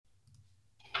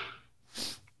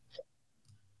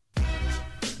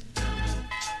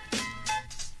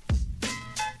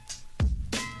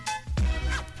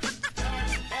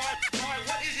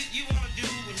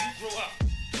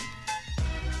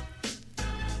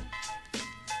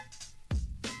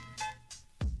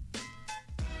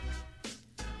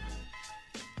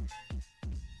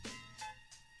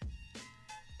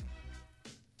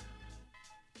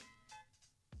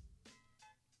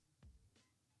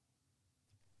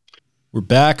We're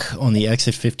back on the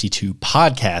Exit 52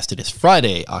 podcast. It is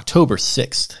Friday, October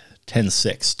 6th,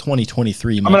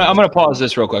 10/6/2023. I'm gonna pause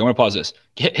this real quick. I'm gonna pause this.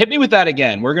 Hit me with that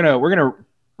again. We're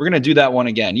gonna do that one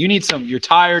again. You need some. You're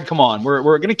tired. Come on.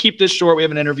 We're gonna keep this short. We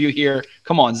have an interview here.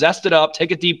 Come on, zest it up.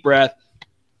 Take a deep breath.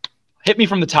 Hit me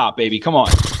from the top, baby. Come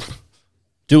on.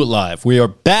 Do it live. We are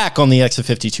back on the Exit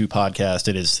 52 podcast.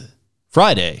 It is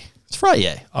Friday. It's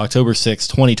Friday, October 6th,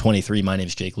 2023. My name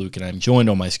is Jake Luke, and I'm joined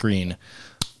on my screen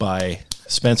by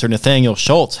Spencer Nathaniel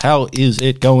Schultz. How is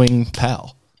it going,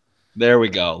 pal? There we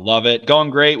go. Love it. Going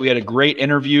great. We had a great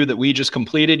interview that we just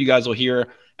completed. You guys will hear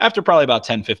after probably about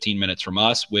 10, 15 minutes from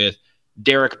us with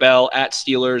Derek Bell at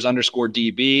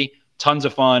Steelers_DB. Tons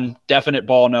of fun. Definite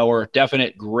ball knower.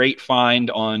 Definite great find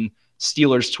on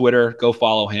Steelers Twitter. Go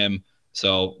follow him.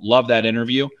 So love that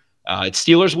interview. It's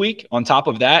Steelers week. On top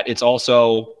of that, it's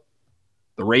also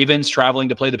the Ravens traveling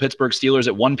to play the Pittsburgh Steelers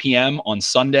at 1 p.m. on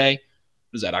Sunday.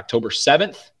 What is that, October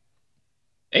 7th?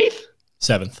 8th?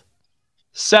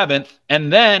 7th.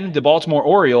 And then the Baltimore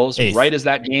Orioles, 8th. right as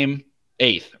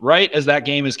that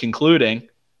game is concluding,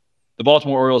 the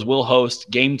Baltimore Orioles will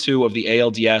host Game 2 of the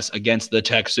ALDS against the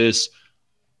Texas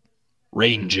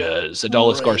Rangers.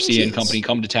 Adolis Garcia and company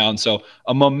come to town. So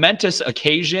a momentous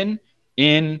occasion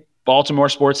in Baltimore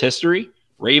sports history.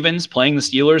 Ravens playing the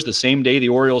Steelers the same day the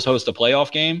Orioles host a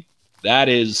playoff game. That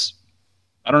is,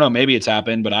 I don't know, maybe it's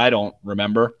happened, but I don't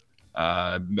remember.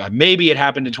 Maybe it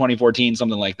happened in 2014,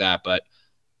 something like that, but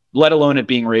let alone it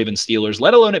being Ravens Steelers,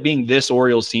 let alone it being this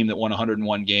Orioles team that won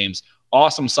 101 games.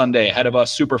 Awesome Sunday ahead of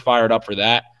us. Super fired up for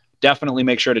that. Definitely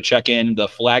make sure to check in the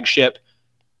flagship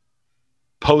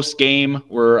post-game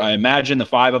where I imagine the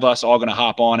five of us all going to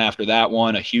hop on after that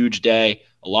one. A huge day,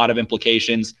 a lot of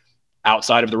implications.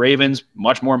 Outside of the Ravens,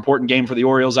 much more important game for the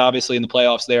Orioles, obviously, in the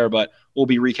playoffs there, but we'll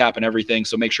be recapping everything,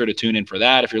 so make sure to tune in for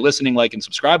that. If you're listening, like and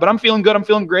subscribe. But I'm feeling good. I'm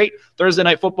feeling great. Thursday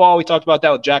Night Football, we talked about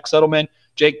that with Jack Settleman.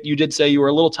 Jake, you did say you were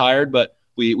a little tired, but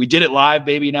we did it live,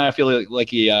 baby. Now I feel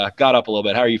like you got up a little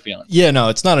bit. How are you feeling? Yeah, no,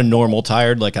 it's not a normal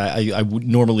tired. Like I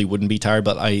normally wouldn't be tired,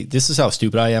 but this is how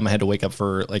stupid I am. I had to wake up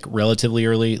for like relatively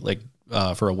early,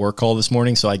 for a work call this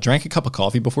morning. So I drank a cup of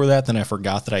coffee before that. Then I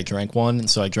forgot that I drank one, and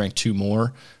so I drank two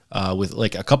more. With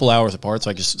like a couple hours apart, so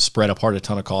I just spread apart a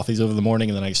ton of coffees over the morning,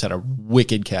 and then I just had a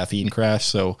wicked caffeine crash.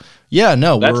 So yeah,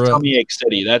 no, that's tummy ache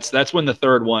city. That's when the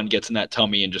third one gets in that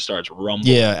tummy and just starts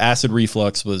rumbling. Yeah, acid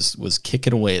reflux was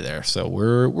kicking away there. So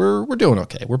we're doing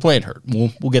okay. We're playing hurt.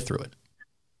 We'll get through it.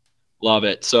 Love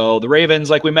it. So the Ravens,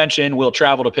 like we mentioned, will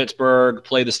travel to Pittsburgh,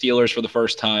 play the Steelers for the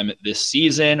first time this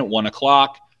season.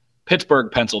 1:00,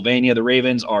 Pittsburgh, Pennsylvania. The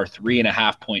Ravens are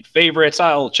 3.5-point favorites.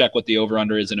 I'll check what the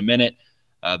over/under is in a minute.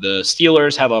 The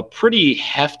Steelers have a pretty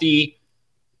hefty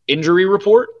injury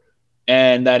report,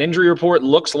 and that injury report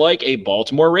looks like a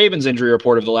Baltimore Ravens injury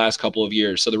report of the last couple of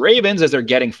years. So the Ravens, as they're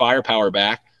getting firepower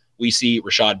back, we see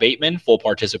Rashad Bateman, full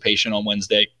participation on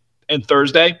Wednesday and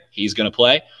Thursday. He's going to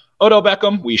play. Odell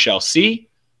Beckham, we shall see.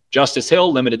 Justice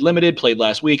Hill, limited, played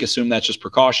last week. Assume that's just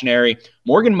precautionary.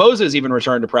 Morgan Moses even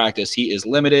returned to practice. He is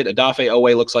limited. Odafe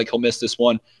Oweh looks like he'll miss this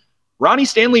one. Ronnie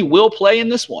Stanley will play in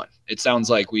this one. It sounds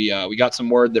like we got some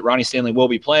word that Ronnie Stanley will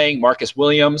be playing. Marcus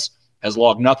Williams has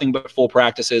logged nothing but full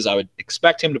practices. I would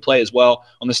expect him to play as well.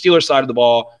 On the Steelers side of the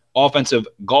ball, offensive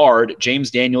guard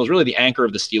James Daniels, really the anchor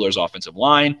of the Steelers offensive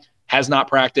line, has not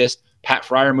practiced. Pat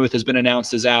Freiermuth has been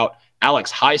announced as out.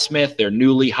 Alex Highsmith, their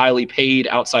newly highly paid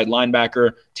outside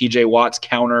linebacker, TJ Watt's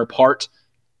counterpart,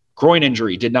 groin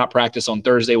injury, did not practice on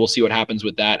Thursday. We'll see what happens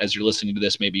with that. As you're listening to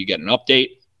this, maybe you get an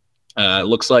update. It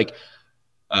looks like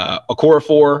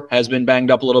Okorafor has been banged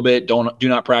up a little bit. Do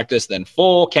not practice. Then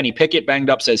full. Kenny Pickett banged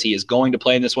up, says he is going to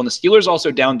play in this one. The Steelers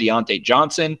also down Deontay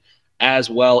Johnson as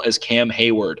well as Cam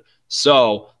Hayward.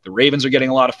 So the Ravens are getting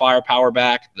a lot of firepower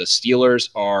back. The Steelers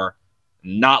are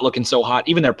not looking so hot.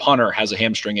 Even their punter has a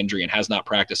hamstring injury and has not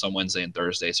practiced on Wednesday and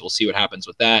Thursday. So we'll see what happens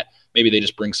with that. Maybe they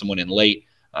just bring someone in late.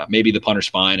 Maybe the punter's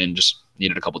fine and just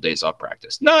needed a couple days off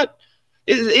practice.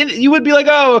 You would be like,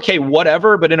 oh, okay,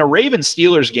 whatever. But in a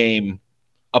Ravens-Steelers game,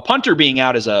 a punter being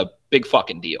out is a big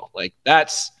fucking deal. Like,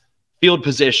 that's field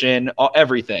position,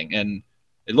 everything. And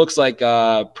it looks like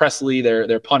Presley,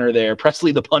 their punter there,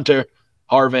 Presley the punter,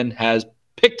 Harvin, has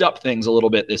picked up things a little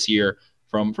bit this year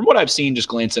from what I've seen just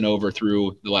glancing over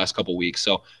through the last couple weeks.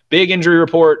 So big injury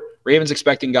report. Ravens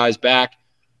expecting guys back.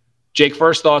 Jake,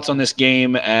 first thoughts on this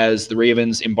game as the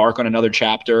Ravens embark on another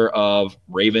chapter of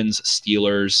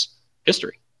Ravens-Steelers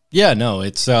history. Yeah, no,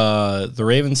 it's the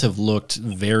Ravens have looked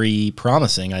very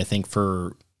promising, I think,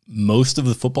 for most of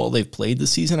the football they've played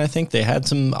this season. I think they had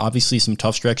obviously some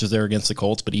tough stretches there against the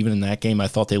Colts, but even in that game, I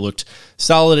thought they looked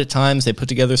solid at times. They put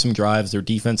together some drives. Their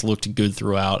defense looked good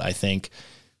throughout, I think.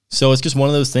 So it's just one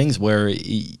of those things where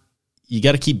you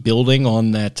got to keep building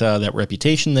on that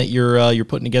reputation that you're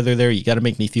putting together there. You got to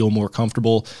make me feel more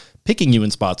comfortable picking you in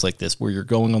spots like this where you're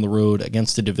going on the road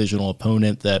against a divisional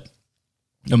opponent that,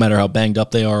 no matter how banged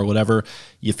up they are or whatever,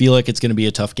 you feel like it's going to be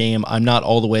a tough game. I'm not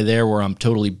all the way there where I'm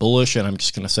totally bullish and I'm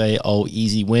just going to say, oh,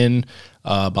 easy win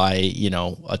by,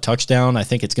 a touchdown. I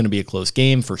think it's going to be a close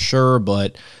game for sure,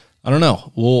 but I don't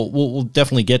know. We'll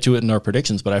definitely get to it in our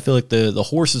predictions, but I feel like the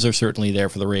horses are certainly there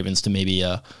for the Ravens to maybe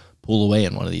pull away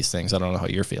in one of these things. I don't know how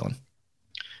you're feeling.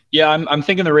 Yeah, I'm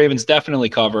thinking the Ravens definitely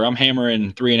cover. I'm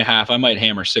hammering 3.5. I might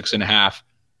hammer 6.5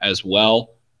 as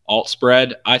well. Alt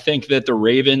spread. I think that the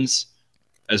Ravens,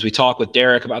 as we talk with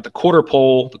Derek about the quarter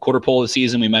pole of the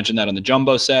season, we mentioned that on the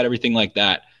jumbo set, everything like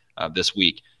that this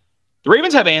week. The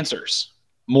Ravens have answers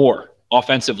more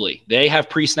offensively. They have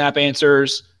pre-snap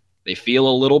answers. They feel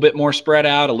a little bit more spread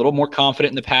out, a little more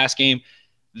confident in the pass game.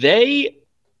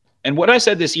 And what I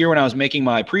said this year when I was making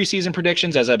my preseason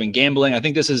predictions, as I've been gambling, I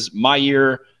think this is my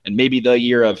year and maybe the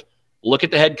year of look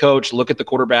at the head coach, look at the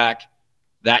quarterback.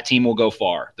 That team will go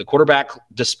far. The quarterback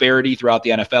disparity throughout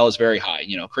the NFL is very high.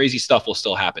 Crazy stuff will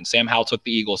still happen. Sam Howell took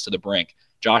the Eagles to the brink.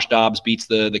 Josh Dobbs beats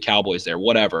the Cowboys there,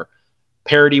 whatever.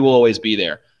 Parity will always be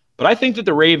there. But I think that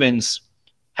the Ravens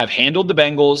have handled the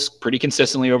Bengals pretty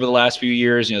consistently over the last few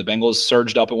years. The Bengals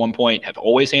surged up at one point, have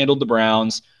always handled the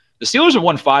Browns. The Steelers have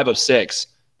won 5 of 6.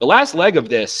 The last leg of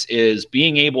this is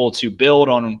being able to build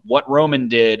on what Roman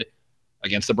did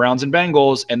against the Browns and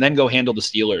Bengals and then go handle the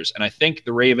Steelers. And I think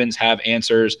the Ravens have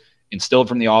answers instilled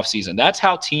from the offseason. That's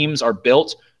how teams are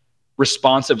built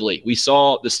responsively. We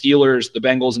saw the Steelers, the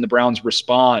Bengals, and the Browns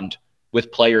respond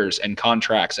with players and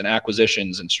contracts and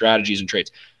acquisitions and strategies and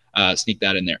trades. Sneak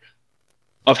that in there.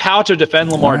 Of how to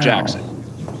defend Lamar Jackson.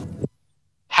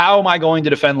 How am I going to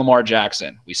defend Lamar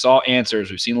Jackson? We saw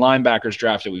answers. We've seen linebackers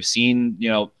drafted. We've seen,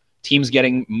 teams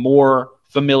getting more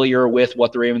familiar with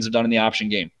what the Ravens have done in the option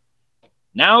game.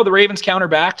 Now the Ravens counter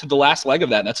back to the last leg of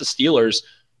that, and that's a Steelers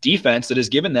defense that has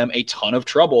given them a ton of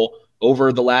trouble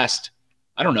over the last,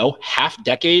 half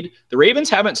decade. The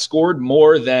Ravens haven't scored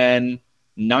more than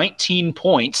 19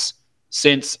 points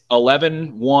since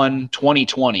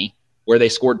 11-1-2020, where they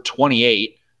scored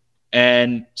 28.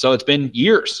 And so it's been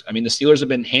years. I mean, the Steelers have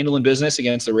been handling business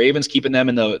against the Ravens, keeping them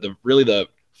in the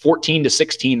 14 to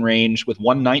 16 range with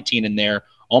 119 in there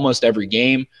almost every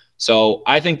game. So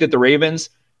I think that the Ravens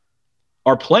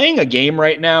are playing a game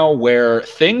right now where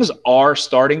things are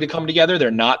starting to come together.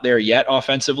 They're not there yet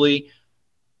offensively,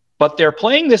 but they're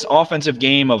playing this offensive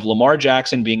game of Lamar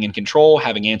Jackson being in control,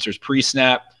 having answers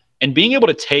pre-snap, and being able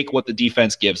to take what the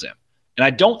defense gives him. And I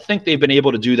don't think they've been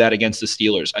able to do that against the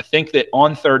Steelers. I think that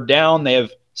on third down, they have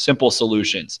simple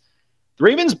solutions. The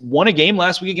Ravens won a game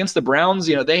last week against the Browns.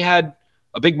 They had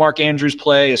a big Mark Andrews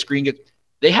play, a screen get.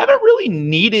 They haven't really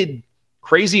needed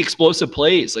crazy explosive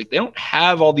plays. Like, they don't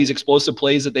have all these explosive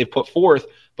plays that they've put forth,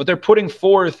 but they're putting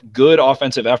forth good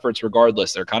offensive efforts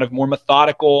regardless. They're kind of more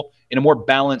methodical in a more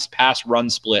balanced pass run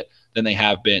split than they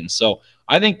have been. So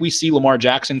I think we see Lamar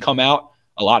Jackson come out,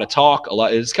 a lot of talk,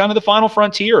 it's kind of the final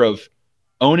frontier of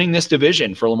owning this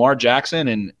division for Lamar Jackson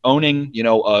and owning,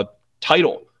 a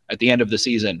title at the end of the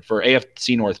season for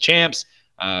AFC North champs.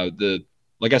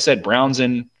 Like I said, Browns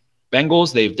and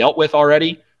Bengals, they've dealt with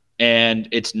already. And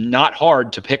it's not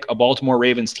hard to pick a Baltimore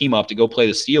Ravens team up to go play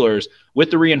the Steelers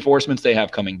with the reinforcements they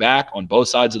have coming back on both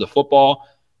sides of the football.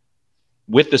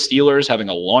 With the Steelers having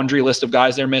a laundry list of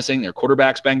guys they're missing, their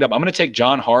quarterback's banged up. I'm going to take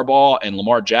John Harbaugh and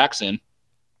Lamar Jackson.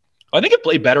 I think it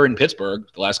played better in Pittsburgh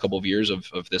the last couple of years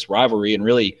of this rivalry and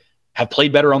really have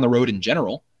played better on the road in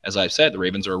general. As I've said, the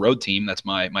Ravens are a road team. That's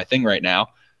my thing right now.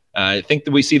 I think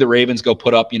that we see the Ravens go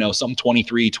put up, some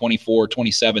 23, 24,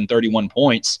 27, 31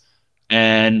 points.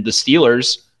 And the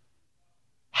Steelers,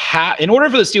 in order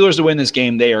for the Steelers to win this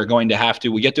game, they are going to have to,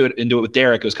 we get to it into it with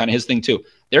Derek, it was kind of his thing too.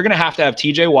 They're going to have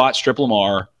TJ Watt strip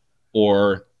Lamar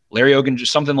or Larry Ogun,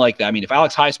 just something like that. I mean, if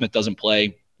Alex Highsmith doesn't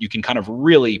play, you can kind of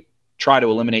really try to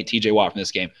eliminate TJ Watt from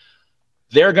this game.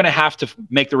 They're going to have to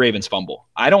make the Ravens fumble.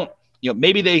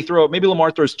 Maybe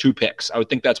Lamar throws 2 picks. I would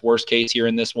think that's worst case here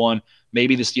in this one.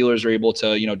 Maybe the Steelers are able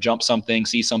to, jump something,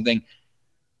 see something.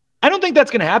 I don't think that's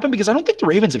going to happen because I don't think the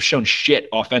Ravens have shown shit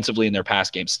offensively in their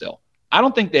pass game still. I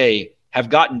don't think they have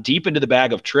gotten deep into the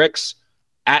bag of tricks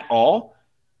at all.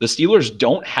 The Steelers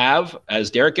don't have, as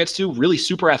Derek gets to, really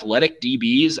super athletic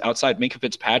DBs outside Minkah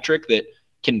Fitzpatrick that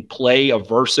can play a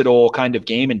versatile kind of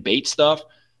game and bait stuff.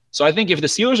 So I think if the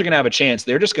Steelers are going to have a chance,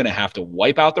 they're just going to have to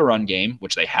wipe out the run game,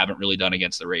 which they haven't really done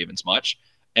against the Ravens much.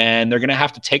 And they're going to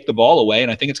have to take the ball away.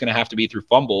 And I think it's going to have to be through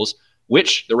fumbles,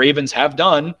 which the Ravens have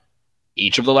done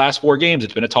each of the last 4 games.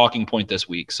 It's been a talking point this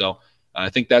week. So I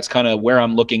think that's kind of where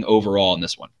I'm looking overall in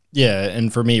this one. Yeah,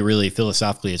 and for me, really,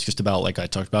 philosophically, it's just about, like I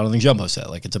talked about on the Jumbo set,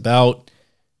 like it's about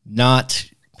not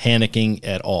panicking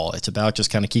at all. It's about just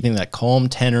kind of keeping that calm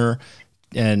tenor,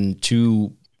 and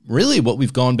to really what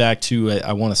we've gone back to,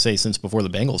 I want to say, since before the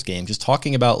Bengals game, just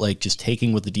talking about like just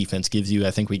taking what the defense gives you.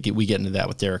 I think we get into that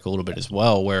with Derek a little bit as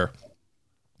well, where,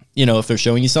 you know, if they're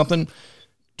showing you something,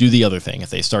 do the other thing. If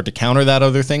they start to counter that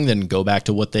other thing, then go back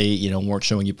to what they, you know, weren't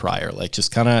showing you prior. Like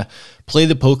just kind of play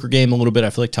the poker game a little bit. I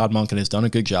feel like Todd Monken has done a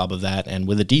good job of that. And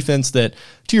with a defense that,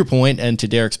 to your point and to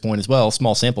Derek's point as well,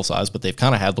 small sample size, but they've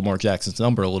kind of had Lamar Jackson's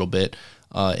number a little bit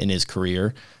in his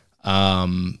career.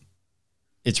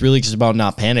 It's really just about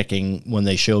not panicking when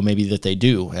they show maybe that they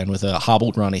do. And with a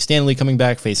hobbled Ronnie Stanley coming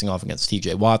back, facing off against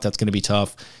TJ Watt, that's going to be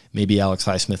tough. Maybe Alex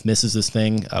Highsmith misses this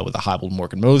thing with a hobbled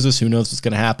Morgan Moses. Who knows what's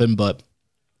going to happen, but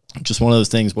just one of those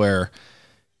things where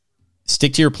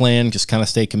stick to your plan, just kind of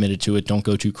stay committed to it. Don't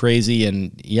go too crazy.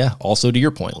 And yeah, also to your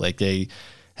point, like they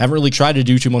haven't really tried to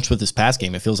do too much with this pass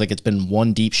game. It feels like it's been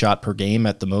one deep shot per game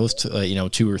at the most,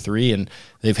 2 or 3, and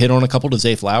they've hit on a couple to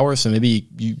Zay Flowers. So maybe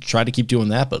you try to keep doing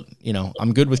that, but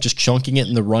I'm good with just chunking it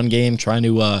in the run game, trying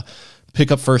to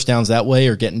pick up first downs that way,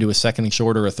 or get into a second and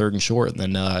short or a third and short,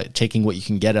 and then taking what you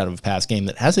can get out of a pass game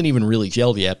that hasn't even really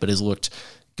gelled yet, but has looked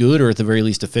good, or at the very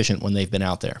least efficient when they've been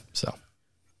out there. So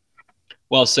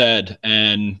well said.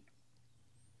 And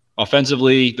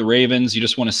offensively, the Ravens, you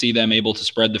just want to see them able to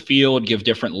spread the field, give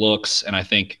different looks. And I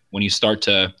think when you start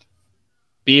to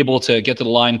be able to get to the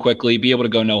line quickly, be able to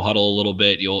go no huddle a little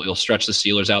bit, you'll stretch the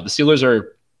Steelers out. The Steelers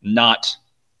are not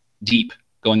deep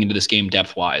going into this game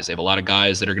depth-wise. They have a lot of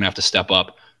guys that are going to have to step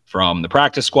up from the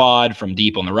practice squad, from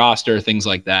deep on the roster, things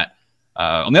like that.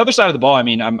 On the other side of the ball, I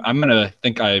mean, I'm going to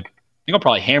think I'll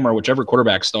probably hammer whichever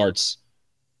quarterback starts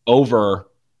over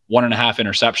 1.5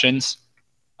 interceptions.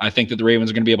 I think that the Ravens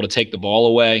are going to be able to take the ball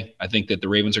away. I think that the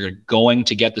Ravens are going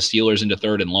to get the Steelers into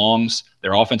third and longs.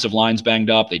 Their offensive line's banged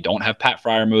up. They don't have Pat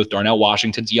Freiermuth. Darnell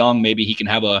Washington's young. Maybe he can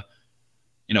have a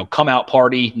come out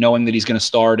party knowing that he's going to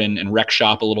start and wreck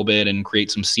shop a little bit and create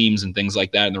some seams and things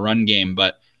like that in the run game.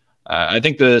 But I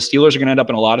think the Steelers are going to end up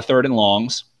in a lot of third and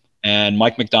longs, and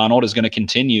Mike Macdonald is going to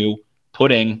continue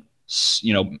putting,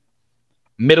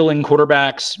 middling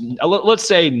quarterbacks, let's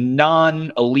say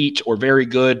non-elite or very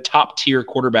good top-tier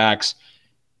quarterbacks,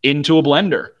 into a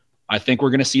blender. I think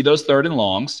we're going to see those third and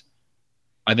longs.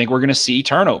 I think we're going to see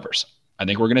turnovers. I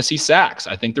think we're going to see sacks.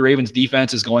 I think the Ravens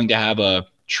defense is going to have a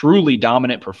truly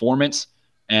dominant performance,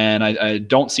 and I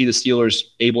don't see the Steelers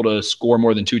able to score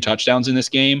more than 2 touchdowns in this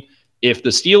game. If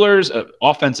the Steelers,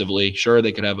 offensively, sure,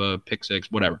 they could have a pick six,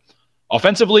 whatever.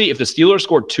 Offensively, if the Steelers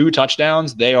scored 2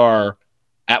 touchdowns, they are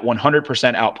at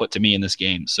 100% output to me in this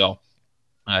game. So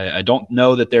I don't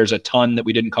know that there's a ton that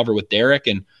we didn't cover with Derek,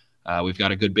 and we've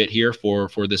got a good bit here for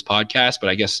this podcast. But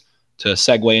I guess to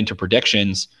segue into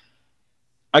predictions,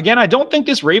 again, I don't think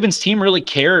this Ravens team really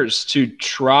cares to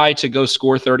try to go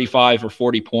score 35 or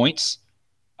 40 points.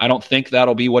 I don't think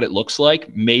that'll be what it looks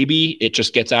like. Maybe it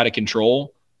just gets out of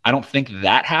control. I don't think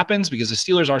that happens because the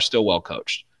Steelers are still well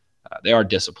coached. They are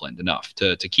disciplined enough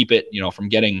to keep it, from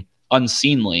getting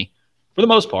unseemly for the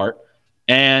most part.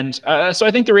 And so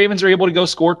I think the Ravens are able to go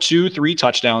score 2-3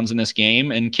 touchdowns in this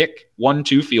game and kick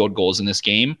 1-2 field goals in this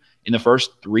game in the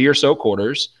first 3 or so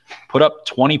quarters, put up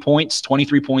 20 points,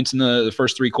 23 points in the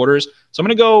first 3 quarters. So I'm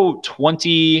going to go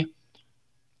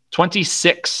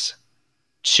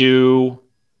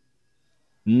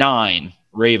 26-9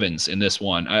 Ravens in this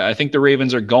one. I think the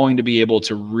Ravens are going to be able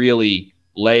to really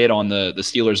lay it on the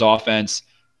Steelers offense.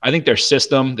 I think their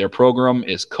system, their program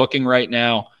is cooking right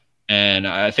now. And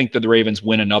I think that the Ravens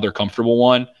win another comfortable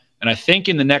one. And I think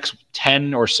in the next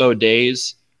 10 or so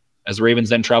days, as the Ravens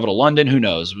then travel to London, who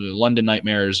knows? London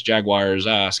Nightmares, Jaguars,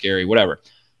 scary, whatever.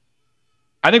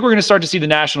 I think we're going to start to see the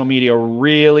national media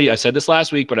really, I said this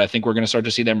last week, but I think we're going to start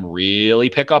to see them really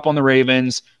pick up on the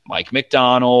Ravens. Mike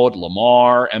Macdonald,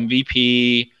 Lamar,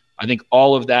 MVP. I think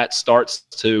all of that starts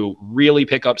to really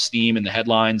pick up steam in the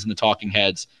headlines and the talking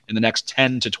heads in the next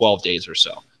 10 to 12 days or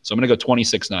so. So I'm going to go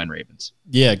 26-9 Ravens.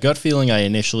 Yeah, gut feeling, I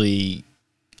initially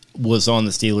was on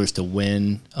the Steelers to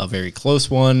win a very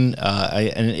close one.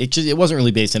 It wasn't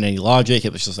really based on any logic.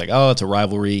 It was just like, oh, it's a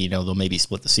rivalry. They'll maybe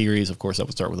split the series. Of course, that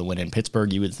would start with a win in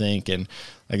Pittsburgh, you would think. And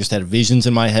I just had visions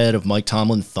in my head of Mike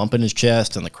Tomlin thumping his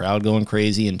chest and the crowd going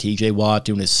crazy and TJ Watt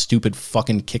doing his stupid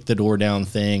fucking kick the door down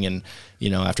thing. And,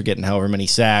 after getting however many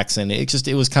sacks. And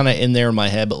it was kind of in there in my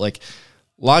head. But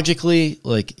logically,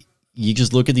 you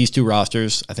just look at these 2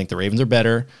 rosters. I think the Ravens are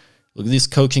better. Look at this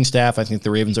coaching staff. I think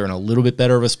the Ravens are in a little bit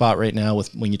better of a spot right now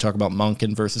with when you talk about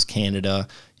Monken versus Canada.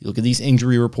 You look at these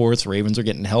injury reports. Ravens are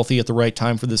getting healthy at the right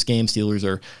time for this game. Steelers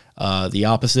are the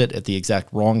opposite at the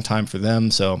exact wrong time for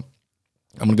them. So I'm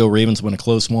going to go Ravens win a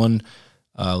close one.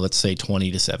 Let's say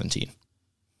 20-17.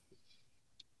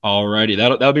 All righty.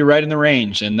 That'll be right in the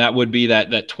range, and that would be that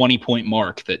 20-point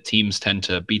mark that teams tend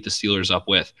to beat the Steelers up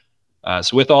with.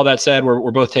 So with all that said,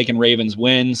 we're both taking Ravens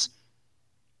wins.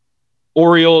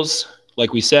 Orioles,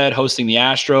 like we said, hosting the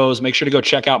Astros. Make sure to go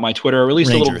check out my Twitter. I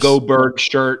released a little Go Bird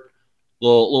shirt,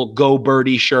 little Go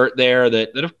Birdie shirt there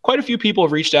that quite a few people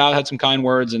have reached out, had some kind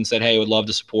words, and said, hey, would love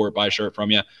to support, buy a shirt from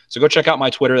you. So go check out my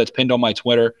Twitter. That's pinned on my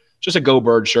Twitter. Just a Go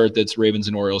Bird shirt that's Ravens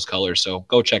and Orioles colors. So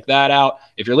go check that out.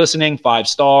 If you're listening, 5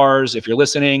 stars. If you're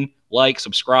listening, like,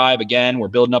 subscribe. Again, we're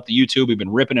building up the YouTube. We've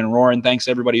been ripping and roaring. Thanks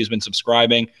to everybody who's been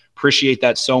subscribing. Appreciate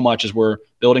that so much as we're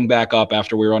building back up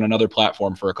after we were on another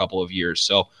platform for a couple of years.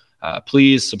 So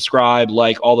please subscribe,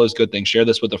 like, all those good things. Share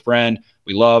this with a friend.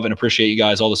 We love and appreciate you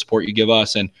guys, all the support you give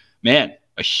us. And man,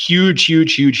 a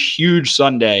huge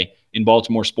Sunday in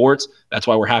Baltimore sports. That's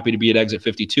why we're happy to be at Exit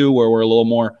 52, where we're a little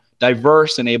more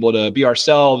diverse and able to be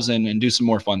ourselves and do some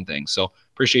more fun things. So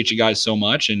appreciate you guys so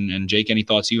much. And Jake, any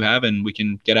thoughts you have? And we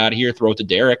can get out of here, throw it to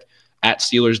Derek at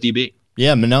Steelers DB.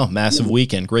 Yeah, no, massive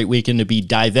weekend. Great weekend to be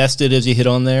divested, as you hit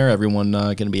on there. Everyone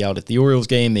going to be out at the Orioles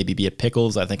game, maybe be at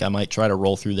Pickles. I think I might try to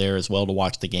roll through there as well to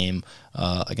watch the game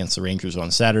against the Rangers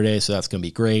on Saturday, so that's going to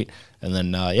be great. And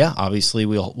then, obviously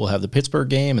we'll have the Pittsburgh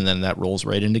game, and then that rolls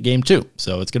right into game 2.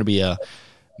 So it's going to be a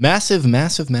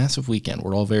massive weekend.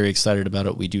 We're all very excited about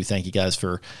it. We do thank you guys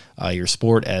for your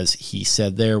support, as he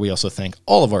said there. We also thank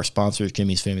all of our sponsors,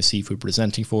 Jimmy's Famous Seafood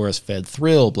presenting for us, Fed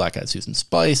Thrill, Black Eyed Susan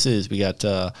Spices. We got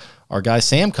our guy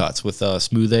Sam Cuts with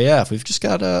Smooth AF. We've just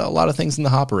got a lot of things in the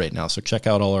hopper right now, so check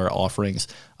out all our offerings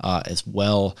as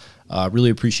well. Really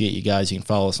appreciate you guys. You can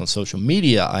follow us on social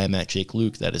media. I am at Jake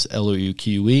Luke. That is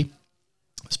Louque.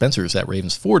 Spencer is at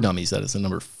Ravens 4 Dummies. That is the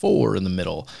number 4 in the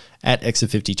middle. At Exit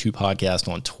 52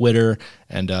 Podcast on Twitter.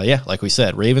 And like we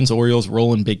said, Ravens, Orioles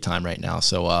rolling big time right now.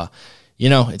 So,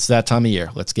 it's that time of year.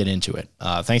 Let's get into it.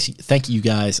 Thank you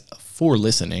guys for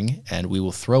listening, and we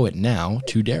will throw it now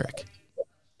to Derek.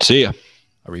 See ya.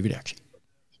 Arrivederci.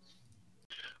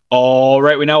 All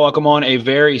right, we now welcome on a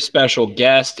very special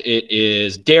guest. It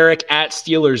is Derek at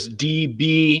Steelers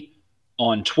DB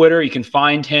on Twitter. You can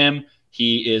find him.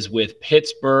 He is with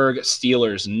Pittsburgh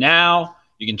Steelers Now.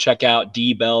 You can check out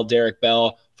D Bell, Derek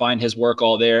Bell, find his work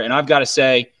all there. And I've got to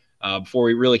say, before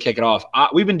we really kick it off,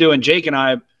 Jake and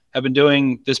I have been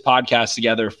doing this podcast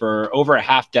together for over a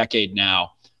half decade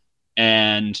now.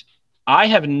 And I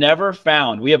have never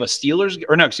found, we have a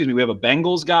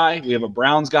Bengals guy, we have a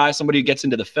Browns guy, somebody who gets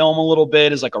into the film a little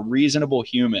bit, is like a reasonable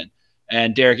human.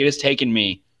 And Derek, it has taken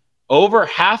me over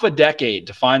half a decade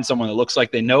to find someone that looks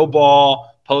like they know ball,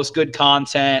 post good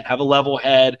content, have a level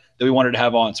head that we wanted to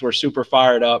have on. So we're super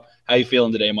fired up. How you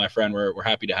feeling today, my friend? We're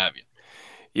happy to have you.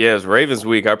 Yeah, it's Ravens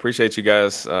week. I appreciate you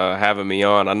guys having me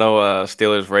on. I know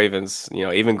Steelers Ravens,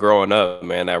 even growing up,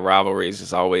 man, that rivalry is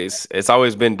just it's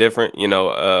always been different,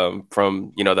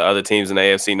 from, the other teams in the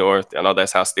AFC North. I know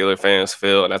that's how Steeler fans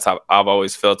feel, and that's how I've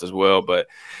always felt as well. But,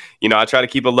 I try to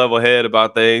keep a level head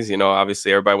about things.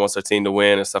 Obviously everybody wants their team to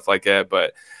win and stuff like that.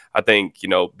 But I think,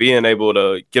 being able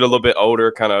to get a little bit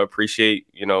older, kind of appreciate,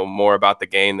 more about the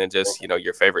game than just,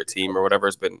 your favorite team or whatever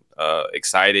has been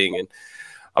exciting. And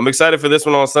I'm excited for this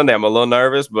one on Sunday. I'm a little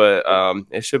nervous, but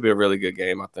it should be a really good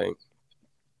game, I think.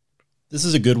 This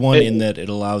is a good one in that it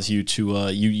allows you to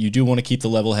you do want to keep the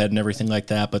level head and everything like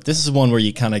that, but this is one where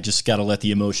you kind of just got to let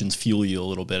the emotions fuel you a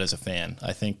little bit as a fan.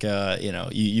 I think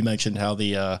you mentioned how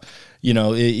the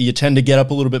you tend to get up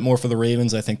a little bit more for the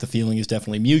Ravens. I think the feeling is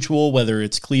definitely mutual, whether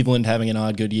it's Cleveland having an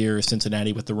odd good year or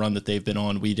Cincinnati with the run that they've been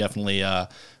on. We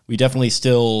definitely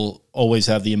still always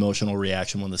have the emotional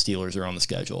reaction when the Steelers are on the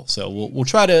schedule. So we'll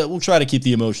try to keep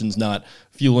the emotions not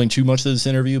fueling too much of this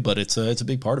interview, but it's a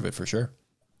big part of it for sure.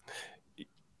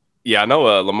 Yeah, I know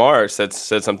Lamar said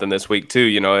something this week too.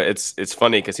 It's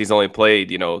funny because he's only played,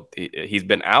 he's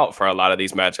been out for a lot of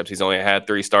these matchups. He's only had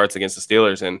 3 starts against the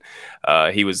Steelers.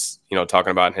 And he was, talking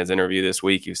about in his interview this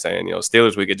week, he was saying,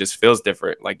 Steelers week, it just feels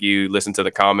different. Like you listen to the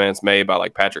comments made by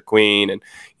like Patrick Queen and,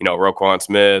 Roquan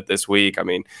Smith this week. I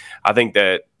mean, I think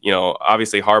that,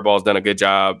 obviously Harbaugh's done a good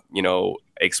job,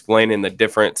 explaining the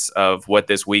difference of what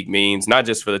this week means, not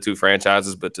just for the two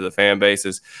franchises, but to the fan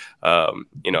bases.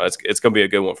 It's going to be a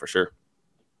good one for sure.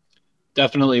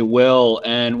 Definitely will.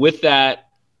 And with that,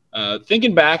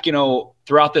 thinking back,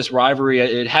 throughout this rivalry,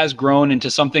 it has grown into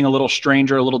something a little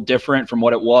stranger, a little different from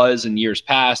what it was in years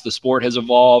past. The sport has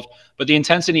evolved, but the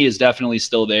intensity is definitely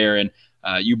still there. And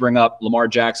You bring up Lamar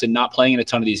Jackson not playing in a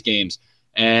ton of these games.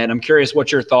 And I'm curious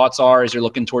what your thoughts are as you're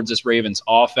looking towards this Ravens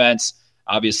offense.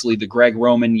 Obviously, the Greg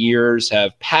Roman years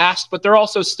have passed, but they're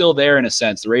also still there in a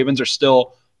sense. The Ravens are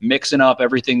still mixing up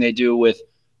everything they do with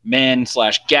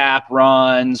man/gap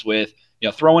runs, with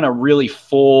throwing a really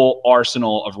full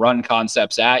arsenal of run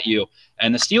concepts at you.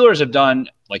 And the Steelers have done,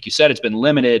 like you said, it's been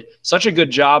limited. Such a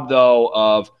good job, though,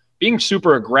 of being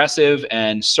super aggressive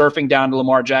and surfing down to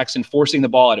Lamar Jackson, forcing the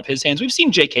ball out of his hands. We've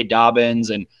seen J.K. Dobbins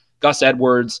and Gus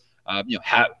Edwards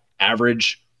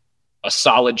average a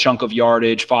solid chunk of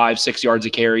yardage, 5-6 yards a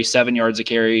carry, 7 yards a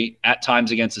carry at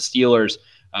times against the Steelers.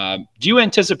 Do you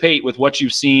anticipate with what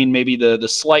you've seen, maybe the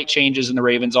slight changes in the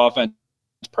Ravens offense?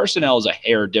 Personnel is a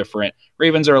hair different.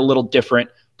 Ravens are a little different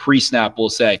pre-snap, we'll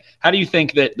say. How do you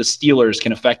think that the Steelers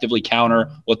can effectively counter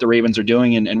what the Ravens are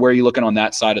doing, and where are you looking on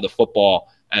that side of the football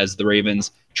as the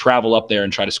Ravens travel up there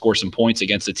and try to score some points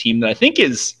against a team that I think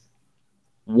is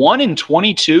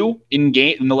 1-22 in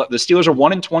game? The Steelers are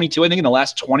 1-22, I think, in the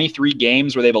last 23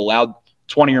 games where they've allowed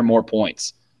 20 or more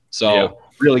points. So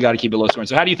really got to keep it low scoring.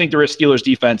 So how do you think the Steelers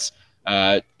defense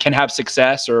can have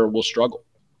success or will struggle?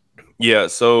 Yeah,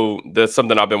 so that's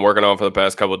something I've been working on for the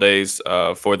past couple of days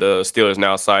for the Steelers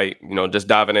Now site. Just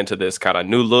diving into this kind of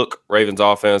new look Ravens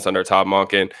offense under Todd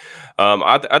Monken.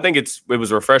 I think it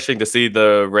was refreshing to see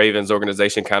the Ravens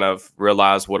organization kind of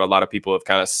realize what a lot of people have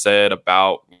kind of said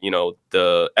about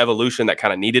the evolution that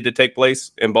kind of needed to take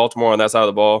place in Baltimore on that side of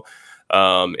the ball.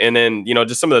 And then,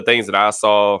 just some of the things that I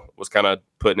saw was kind of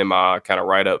putting in my kind of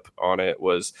write up on it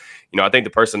was, I think the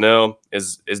personnel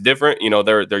is different.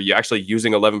 They're actually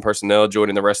using 11 personnel,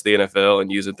 joining the rest of the NFL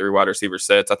and using 3 wide receiver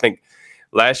sets. I think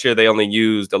last year they only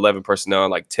used 11 personnel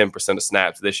and like 10% of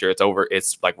snaps. This year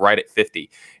it's like right at 50.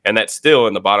 And that's still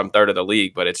in the bottom third of the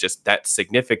league, but it's just that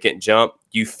significant jump.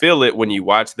 You feel it when you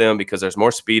watch them because there's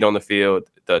more speed on the field.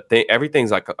 Everything's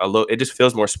like a little, it just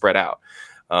feels more spread out.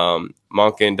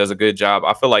 Monken does a good job.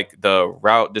 I feel like the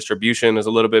route distribution is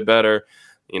a little bit better,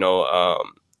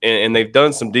 and they've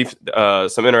done some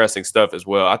interesting stuff as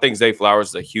well. I think Zay Flowers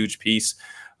is a huge piece,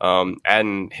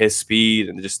 adding his speed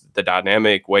and just the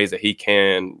dynamic ways that he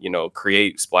can,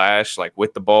 create splash, like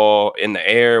with the ball in the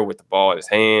air, with the ball in his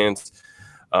hands.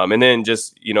 And then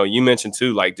just, you mentioned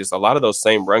too, like just a lot of those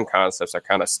same run concepts are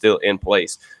kind of still in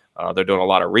place. They're doing a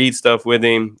lot of read stuff with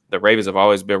him. The Ravens have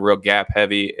always been real gap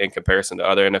heavy in comparison to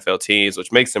other NFL teams,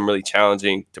 which makes them really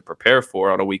challenging to prepare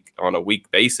for on a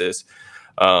week basis.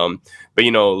 But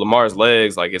Lamar's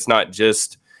legs, like it's not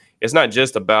just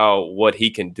about what he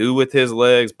can do with his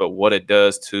legs, but what it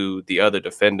does to the other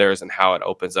defenders and how it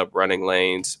opens up running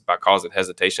lanes by causing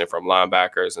hesitation from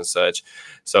linebackers and such.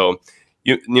 So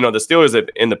the Steelers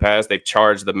in the past, they've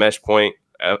charged the mesh point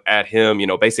at him,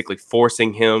 basically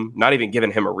forcing him, not even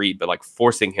giving him a read, but like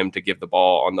forcing him to give the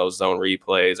ball on those zone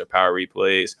replays or power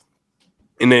replays.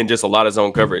 And then just a lot of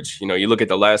zone coverage. You look at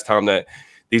the last time that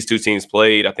these two teams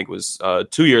played, I think it was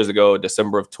 2 years ago,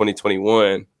 December of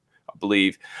 2021, I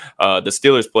believe. The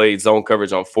Steelers played zone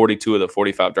coverage on 42 of the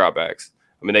 45 dropbacks.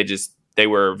 I mean, they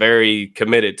were very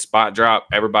committed, spot drop,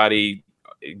 everybody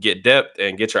get depth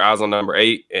and get your eyes on number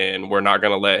 8. And we're not going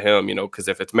to let him, because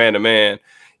if it's man to man,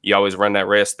 you always run that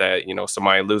risk that,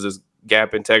 somebody loses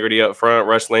gap integrity up front,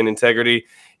 rush lane integrity.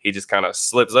 He just kind of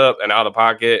slips up and out of the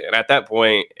pocket. And at that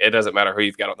point, it doesn't matter who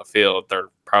you've got on the field. They're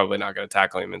probably not going to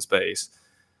tackle him in space.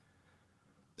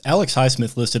 Alex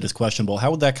Highsmith listed as questionable.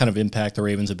 How would that kind of impact the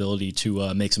Ravens' ability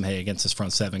to make some hay against this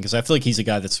front seven? Because I feel like he's a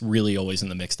guy that's really always in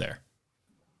the mix there.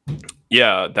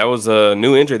 Yeah, that was a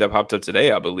new injury that popped up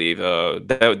today, I believe.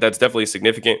 That's definitely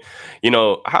significant.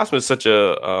 Highsmith's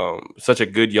such a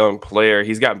good young player.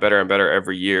 He's gotten better and better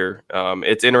every year.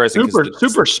 It's interesting.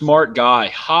 Super smart guy.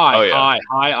 High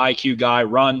IQ guy.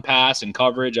 Run, pass, and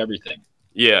coverage, everything.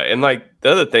 Yeah, and like the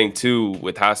other thing too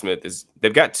with Highsmith is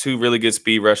they've got 2 really good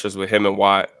speed rushers with him and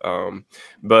Watt.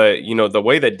 But the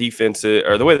way that defenses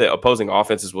or the way that opposing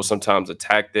offenses will sometimes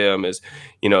attack them is,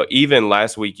 even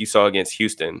last week you saw against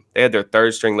Houston, they had their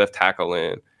 3rd string left tackle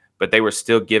in, but they were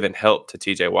still giving help to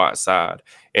TJ Watt's side.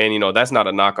 And that's not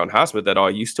a knock on Highsmith at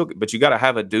all. But you got to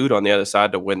have a dude on the other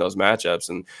side to win those matchups.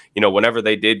 And whenever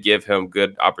they did give him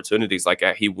good opportunities like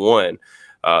that, he won.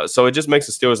 So it just makes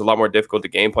the Steelers a lot more difficult to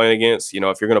game plan against.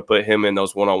 If you're going to put him in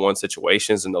those one-on-one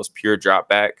situations and those pure drop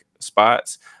back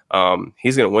spots,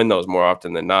 he's going to win those more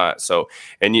often than not. So,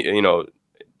 and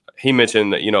he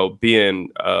mentioned that, being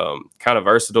kind of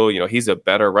versatile, he's a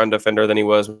better run defender than he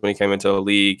was when he came into the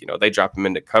league. They drop him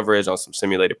into coverage on some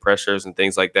simulated pressures and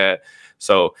things like that.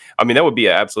 So, I mean, that would be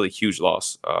an absolutely huge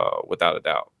loss without a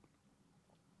doubt.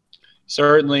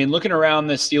 Certainly. And looking around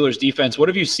the Steelers defense, what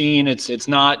have you seen? It's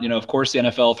not, of course the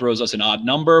NFL throws us an odd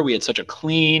number. We had such a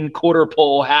clean quarter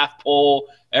pull, half pull,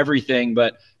 everything.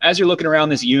 But as you're looking around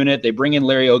this unit, they bring in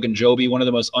Larry Ogunjobi, one of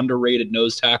the most underrated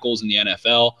nose tackles in the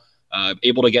NFL,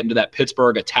 able to get into that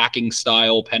Pittsburgh attacking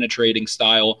style, penetrating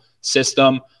style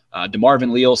system.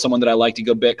 DeMarvin Leal, someone that I like to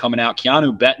go bit coming out.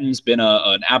 Keanu Benton's been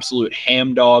an absolute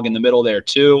ham dog in the middle there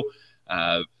too.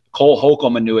 Cole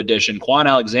Holcomb, a new addition. Quan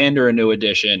Alexander, a new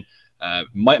addition.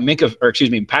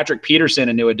 Patrick Peterson,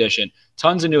 a new addition.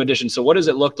 Tons of new additions. So what does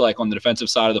it look like on the defensive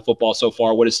side of the football so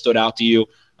far? What has stood out to you?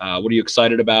 What are you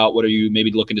excited about? What are you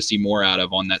maybe looking to see more out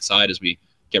of on that side as we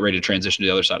get ready to transition to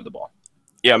the other side of the ball?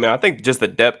 Yeah, I mean, I think just the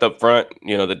depth up front,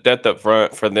 the depth up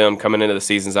front for them coming into the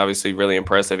season is obviously really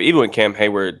impressive. Even with Cam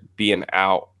Hayward being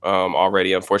out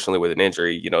already, unfortunately, with an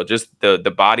injury, just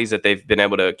the bodies that they've been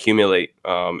able to accumulate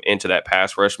into that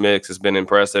pass rush mix has been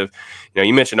impressive.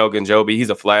 You mentioned Ogunjobi.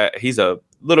 He's a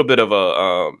little bit of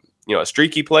a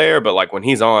streaky player, but like when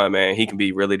he's on, man, he can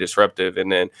be really disruptive.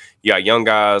 And then you got young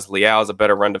guys. Leal's a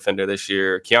better run defender this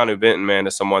year. Keanu Benton, man,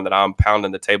 is someone that I'm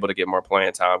pounding the table to get more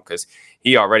playing time because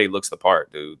he already looks the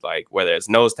part, dude. Like whether it's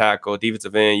nose tackle,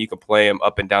 defensive end, you can play him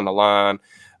up and down the line.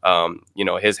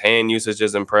 His hand usage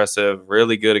is impressive.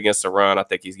 Really good against the run. I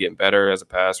think he's getting better as a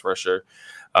pass rusher.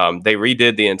 They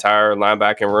redid the entire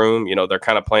linebacking room. They're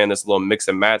kind of playing this little mix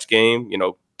and match game.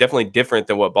 Definitely different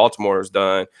than what Baltimore has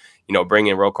done.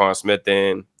 Bringing Roquan Smith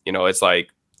in. It's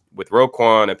like with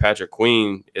Roquan and Patrick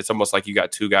Queen, it's almost like you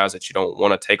got two guys that you don't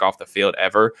want to take off the field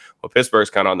ever. Well, Pittsburgh's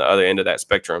kind of on the other end of that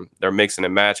spectrum. They're mixing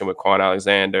and matching with Quan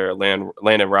Alexander,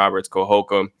 Landon Roberts, Cole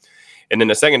Holcomb. And then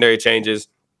the secondary changes,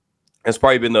 it's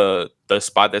probably been the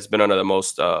spot that's been under the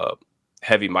most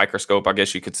heavy microscope, I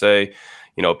guess you could say.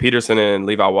 Peterson and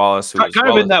Levi Wallace. Who's kind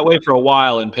of been that way for a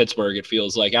while in Pittsburgh, it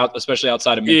feels like, especially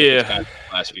outside of the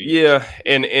last few years.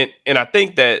 Yeah, and I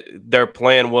think that their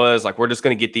plan was, like, we're just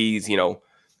going to get these,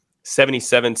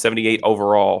 77, 78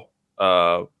 overall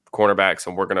cornerbacks,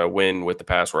 and we're going to win with the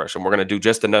pass rush, and we're going to do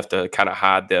just enough to kind of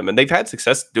hide them. And they've had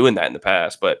success doing that in the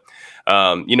past. But,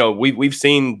 we've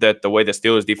seen that the way the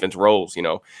Steelers defense rolls,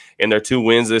 in their 2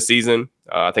 wins this season,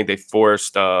 I think they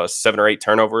forced 7 or 8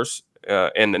 turnovers.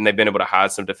 And then they've been able to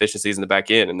hide some deficiencies in the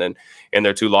back end. And then in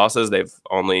their 2 losses, they've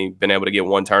only been able to get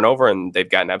 1 turnover, and they've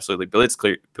gotten absolutely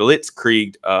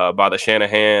blitzkrieged by the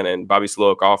Shanahan and Bobby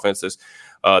Slowick offenses,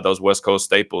 those West Coast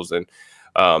staples. And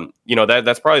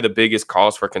that's probably the biggest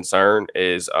cause for concern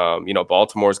is,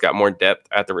 Baltimore's got more depth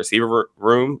at the receiver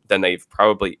room than they've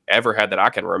probably ever had that I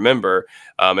can remember.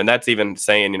 And that's even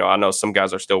saying, I know some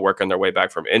guys are still working their way back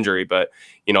from injury, but,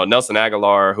 Nelson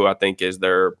Aguilar, who I think is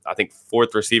their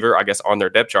 4th receiver, I guess, on their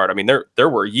depth chart. I mean, there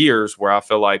were years where I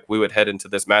feel like we would head into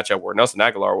this matchup where Nelson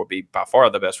Aguilar would be by far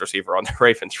the best receiver on the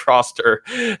Ravens roster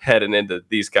heading into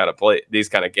these kind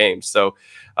of games. So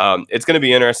it's going to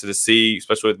be interesting to see,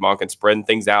 especially with Monken spreading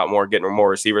things out more, getting more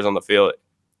receivers on the field.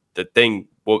 The thing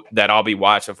that I'll be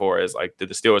watching for is, like, do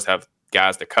the Steelers have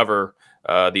guys to cover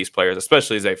these players,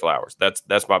 especially Zay Flowers?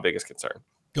 That's my biggest concern.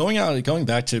 Going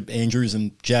back to Andrews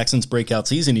and Jackson's breakout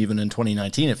season, even in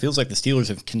 2019, it feels like the Steelers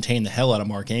have contained the hell out of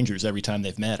Mark Andrews every time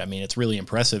they've met. I mean, it's really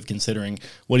impressive considering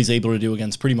what he's able to do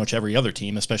against pretty much every other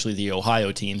team, especially the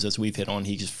Ohio teams, as we've hit on.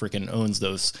 He just freaking owns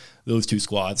those 2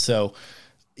 squads. So,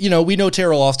 we know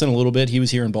Terrell Austin a little bit. He was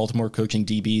here in Baltimore coaching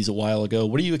DBs a while ago.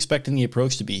 What are you expecting the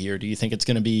approach to be here? Do you think it's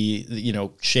going to be,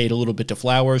 shade a little bit to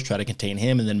Flowers, try to contain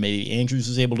him, and then maybe Andrews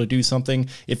is able to do something?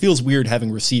 It feels weird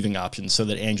having receiving options so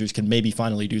that Andrews can maybe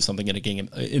finally do something in a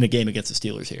game against the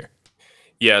Steelers here.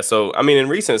 Yeah, so, I mean, in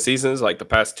recent seasons, like the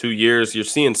past 2 years, you're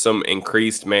seeing some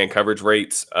increased man coverage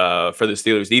rates for the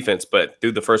Steelers defense. But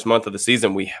through the first month of the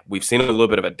season, we've seen a little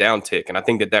bit of a downtick. And I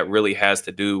think that really has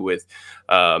to do with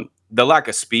the lack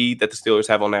of speed that the Steelers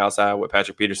have on the outside with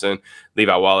Patrick Peterson,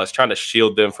 Levi Wallace, trying to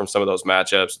shield them from some of those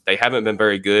matchups. They haven't been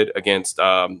very good against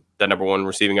the number 1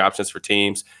 receiving options for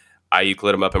teams. Ayuk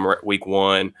lit them up in week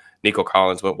 1. Nico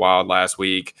Collins went wild last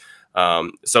week.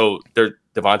 So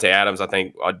Devontae Adams, I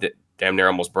think, damn near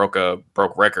almost broke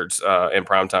records in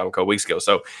primetime a couple weeks ago.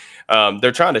 So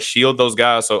they're trying to shield those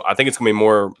guys. So I think it's going to be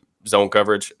more zone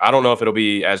coverage. I don't know if it'll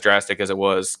be as drastic as it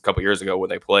was a couple years ago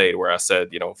when they played, where I said,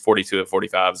 42 to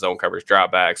 45 zone coverage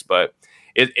dropbacks. But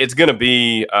it's going to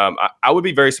be I would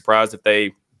be very surprised if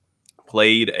they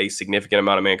played a significant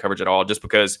amount of man coverage at all, just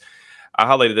because I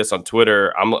highlighted this on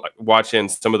Twitter. I'm watching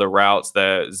some of the routes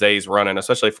that Zay's running,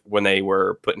 especially when they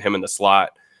were putting him in the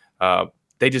slot.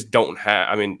 They just don't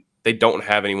have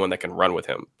anyone that can run with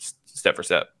him step for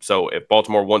step. So if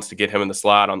Baltimore wants to get him in the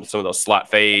slot on some of those slot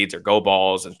fades or go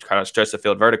balls and kind of stretch the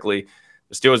field vertically,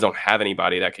 the Steelers don't have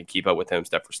anybody that can keep up with him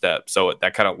step for step. So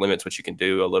that kind of limits what you can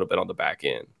do a little bit on the back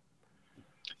end.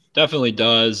 Definitely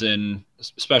does. And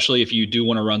especially if you do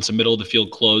want to run some middle of the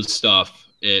field closed stuff,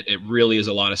 it really is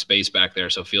a lot of space back there.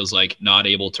 So it feels like not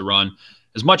able to run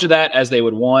as much of that as they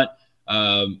would want.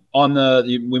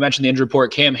 We mentioned the injury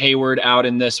report, Cam Hayward out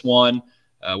in this one.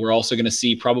 We're also going to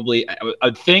see probably,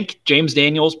 I think James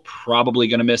Daniels probably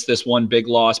going to miss this one. Big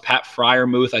loss. Pat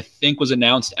Freiermuth, I think, was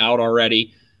announced out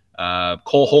already.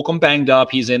 Cole Holcomb banged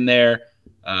up. He's in there.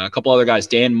 A couple other guys,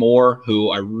 Dan Moore, who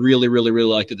I really, really,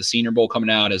 really liked at the Senior Bowl coming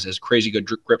out as crazy good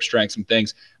grip strength, some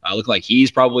things. Look like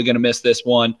he's probably going to miss this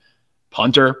one.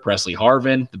 Punter, Presley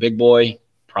Harvin, the big boy,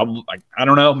 probably, I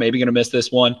don't know, maybe going to miss this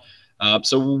one.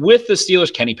 So with the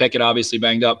Steelers, Kenny Pickett obviously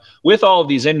banged up. With all of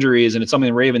these injuries, and it's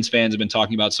something Ravens fans have been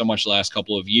talking about so much the last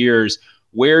couple of years,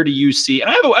 where do you see –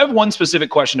 and I have one specific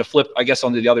question to flip, I guess,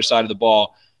 onto the other side of the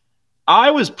ball.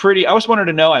 I was wanted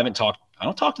to know – I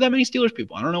don't talk to that many Steelers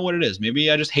people. I don't know what it is. Maybe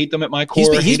I just hate them at my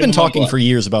core. He's been talking for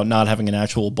years about not having an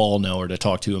actual ball knower to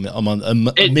talk to him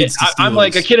amidst the Steelers. I'm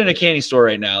like a kid in a candy store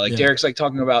right now. Like Derek's like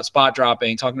talking about spot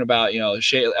dropping, talking about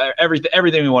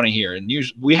everything we want to hear. And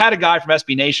usually, we had a guy from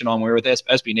SB Nation on. We were with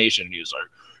SB Nation, and he was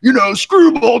like,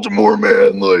 screw Baltimore,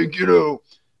 man. Like,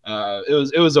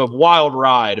 it was a wild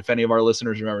ride. If any of our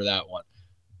listeners remember that one,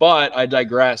 but I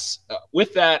digress.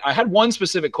 With that, I had one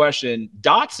specific question.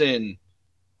 Dotson,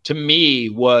 to me,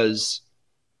 was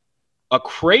a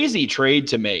crazy trade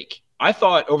to make. I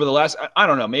thought over the last, I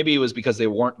don't know, maybe it was because they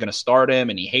weren't going to start him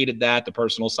and he hated that, the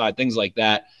personal side, things like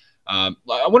that. I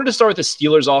wanted to start with the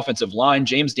Steelers offensive line.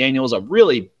 James Daniels, a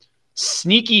really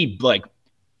sneaky,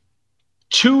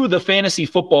 to the fantasy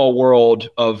football world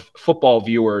of football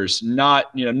viewers, no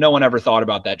one ever thought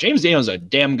about that. James Daniels is a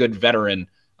damn good veteran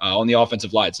on the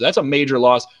offensive line. So that's a major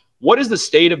loss. What is the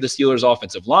state of the Steelers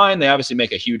offensive line? They obviously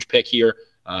make a huge pick here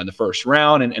in the first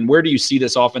round. And where do you see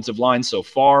this offensive line so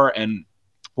far? And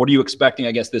what are you expecting,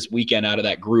 I guess, this weekend out of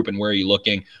that group? And where are you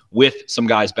looking with some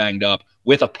guys banged up,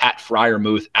 with a Pat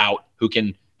Freiermuth out who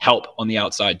can help on the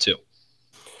outside too?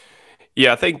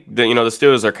 Yeah, I think the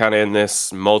Steelers are kind of in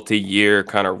this multi-year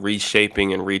kind of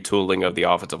reshaping and retooling of the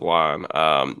offensive line.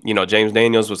 James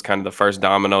Daniels was kind of the first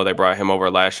domino. They brought him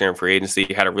over last year in free agency.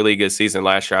 He had a really good season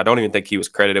last year. I don't even think he was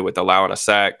credited with allowing a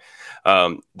sack.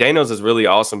 Daniels is really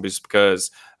awesome just because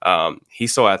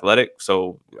he's so athletic.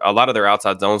 So a lot of their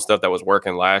outside zone stuff that was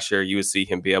working last year, you would see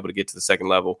him be able to get to the second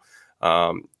level,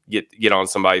 get on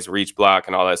somebody's reach block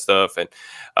and all that stuff. And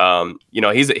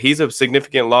he's a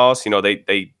significant loss.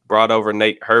 They brought over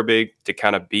Nate Herbig to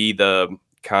kind of be the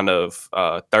kind of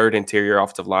third interior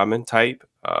offensive lineman type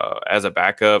as a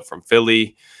backup from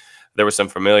Philly. There was some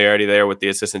familiarity there with the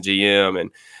assistant GM,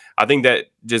 and I think that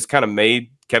just kind of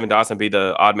made Kevin Dotson be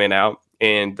the odd man out.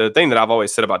 And the thing that I've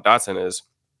always said about Dotson is,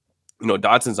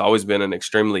 Dotson's always been an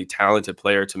extremely talented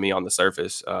player to me on the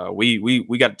surface.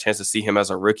 We got a chance to see him as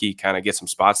a rookie kind of get some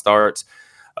spot starts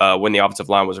when the offensive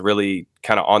line was really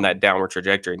kind of on that downward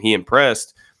trajectory, and he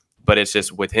impressed. But it's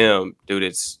just with him, dude,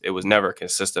 it was never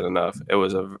consistent enough. It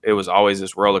was always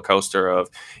this roller coaster of,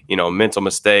 mental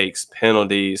mistakes,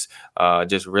 penalties,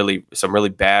 just really some really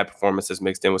bad performances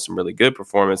mixed in with some really good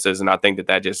performances. And I think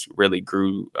that just really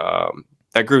grew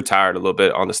tired a little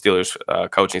bit on the Steelers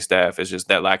coaching staff. It's just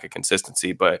that lack of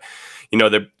consistency. But,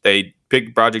 they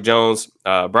picked Broderick Jones.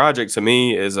 Broderick, to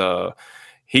me,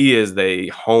 he is the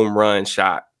home run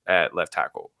shot at left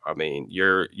tackle. I mean,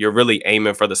 you're really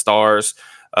aiming for the stars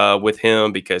with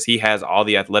him because he has all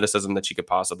the athleticism that you could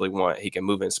possibly want. He can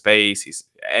move in space. He's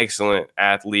an excellent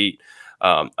athlete.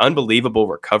 Unbelievable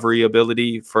recovery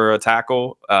ability for a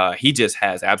tackle. He just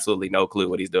has absolutely no clue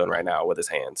what he's doing right now with his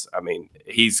hands. I mean,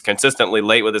 he's consistently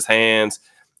late with his hands.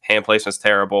 Hand placement's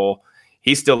terrible.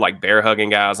 He's still bear hugging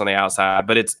guys on the outside,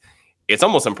 but it's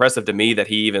almost impressive to me that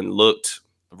he even looked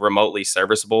remotely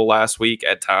serviceable last week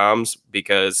at times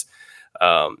because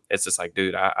it's just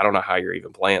dude, I don't know how you're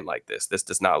even playing like this. This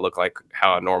does not look like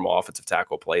how a normal offensive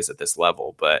tackle plays at this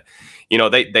level. But,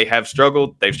 they have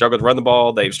struggled. They've struggled to run the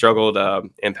ball. They've struggled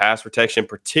in pass protection,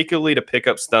 particularly to pick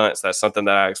up stunts. That's something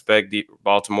that I expect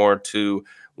Baltimore to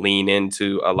lean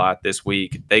into a lot this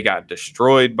week. They got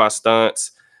destroyed by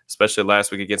stunts, especially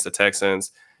last week against the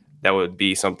Texans. That would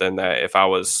be something that if I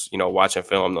was, watching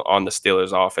film on the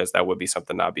Steelers offense, that would be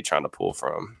something I'd be trying to pull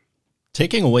from.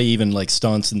 Taking away even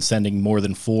stunts and sending more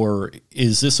than 4,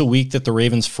 is this a week that the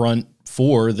Ravens front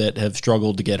 4 that have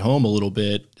struggled to get home a little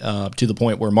bit to the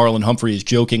point where Marlon Humphrey is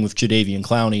joking with Jadeveon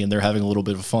Clowney and they're having a little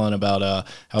bit of fun about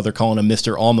how they're calling him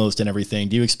Mr. Almost and everything.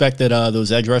 Do you expect that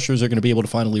those edge rushers are going to be able to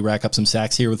finally rack up some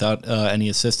sacks here without any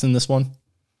assist in this one?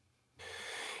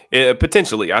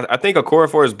 Potentially. I think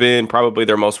Okorafor has been probably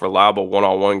their most reliable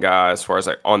one-on-one guy as far as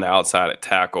like on the outside at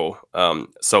tackle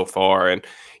so far. And,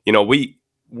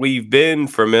 we've been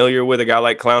familiar with a guy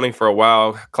like Clowney for a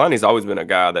while. Clowney's always been a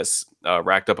guy that's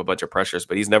racked up a bunch of pressures,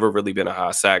 but he's never really been a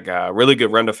high sack guy. Really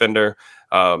good run defender.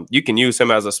 You can use him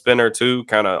as a spinner too,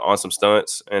 kind of on some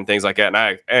stunts and things like that. And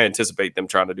I anticipate them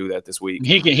trying to do that this week.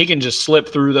 He can just slip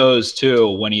through those too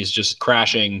when he's just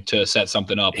crashing to set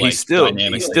something up. He's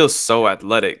still so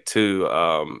athletic too.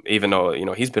 Even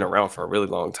though he's been around for a really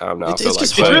long time now.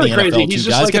 It's really crazy. He's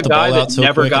just like a guy that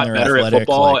never got better at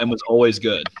football and was always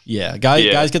good. Yeah,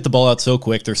 guys get the ball out so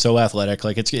quick. They're so athletic.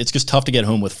 Like it's just tough to get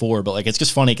home with 4. But like it's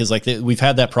just funny because like we've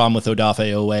had that problem with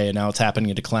Odafe Owe, and now it's happening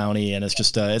into Clowney, and it's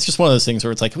just one of those things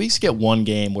where it's like we just get one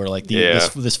game where like this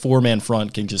 4-man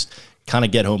front can just kind of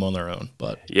get home on their own.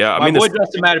 But yeah, my boy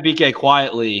Justin Madubuike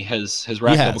quietly has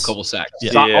racked up a couple sacks,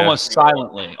 almost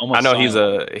silently. I know he's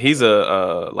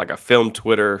a like a film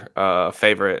Twitter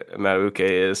favorite. Madubuike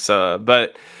is,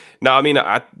 but no, I mean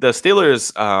the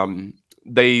Steelers.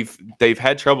 They've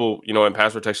had trouble, in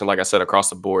pass protection, like I said, across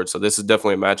the board. So this is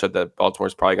definitely a matchup that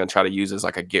Baltimore's probably going to try to use as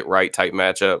like a get right type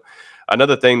matchup.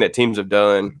 Another thing that teams have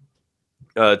done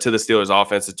to the Steelers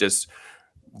offense is just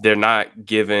they're not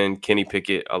giving Kenny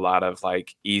Pickett a lot of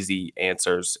like easy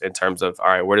answers in terms of, all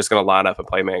right, we're just going to line up and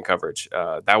play man coverage.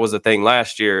 That was the thing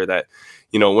last year that,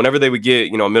 whenever they would get,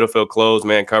 middle field close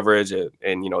man coverage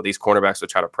and these cornerbacks would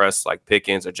try to press like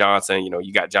Pickens or Johnson,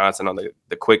 you got Johnson on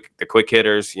the quick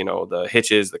hitters, the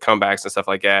hitches, the comebacks and stuff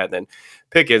like that. Then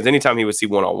Pickens, anytime he would see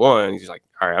one-on-one, he's like,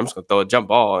 all right, I'm just going to throw a jump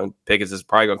ball. And Pickens is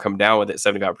probably going to come down with it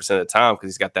 75% of the time because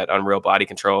he's got that unreal body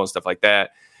control and stuff like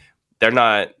that. They're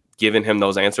not giving him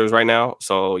those answers right now.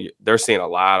 So they're seeing a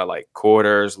lot of like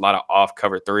quarters, a lot of off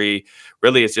cover 3.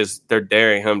 Really, it's just they're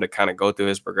daring him to kind of go through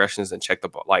his progressions and check the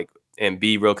ball, like, and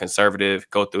be real conservative,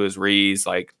 go through his reads,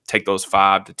 like take those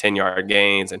 5 to 10 yard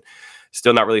gains, and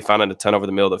still not really finding a ton over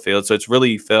the middle of the field. So it's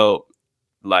really felt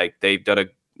like they've done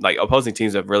opposing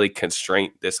teams have really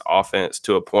constrained this offense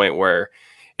to a point where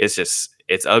it's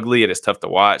ugly and it's tough to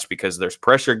watch because there's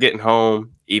pressure getting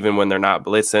home even when they're not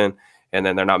blitzing. And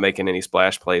then they're not making any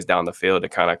splash plays down the field to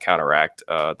kind of counteract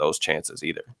those chances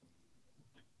either.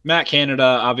 Matt Canada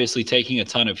obviously taking a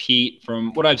ton of heat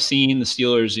from what I've seen. The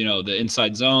Steelers, the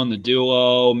inside zone, the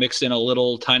duo, mixed in a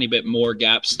little tiny bit more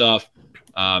gap stuff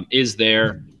is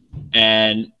there.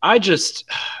 And I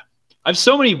have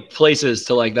so many places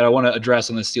to like that I want to address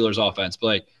on the Steelers offense. But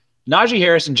like Najee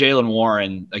Harris and Jaylen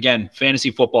Warren, again,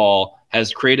 fantasy football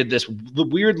has created this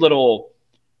weird little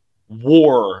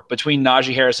war between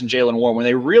Najee Harris and Jaylen Warren when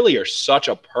they really are such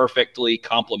a perfectly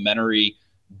complementary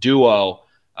duo.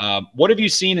 What have you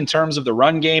seen in terms of the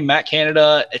run game? Matt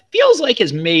Canada, it feels like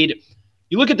has made –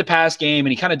 you look at the pass game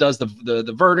and he kind of does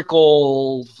the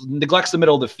vertical, neglects the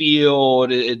middle of the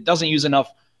field. It doesn't use enough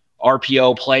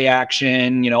RPO, play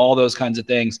action, all those kinds of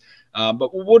things.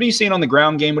 But what are you seeing on the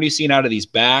ground game? What are you seeing out of these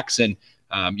backs? And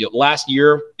last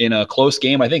year in a close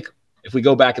game, I think – if we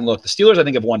go back and look, the Steelers, I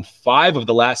think, have won 5 of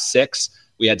the last 6.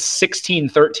 We had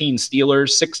 16-13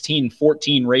 Steelers,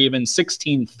 16-14 Ravens,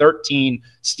 16-13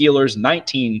 Steelers,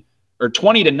 20-19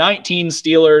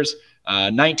 Steelers,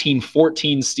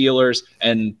 19-14 Steelers,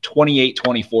 and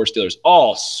 28-24 Steelers.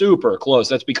 All super close.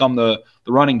 That's become the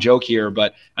running joke here.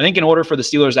 But I think in order for the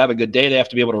Steelers to have a good day, they have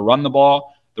to be able to run the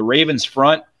ball. The Ravens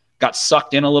front got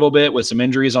sucked in a little bit with some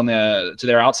injuries to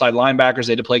their outside linebackers.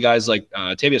 They had to play guys like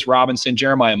Tavius Robinson,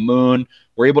 Jeremiah Moon.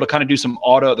 We're able to kind of do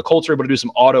the Colts are able to do some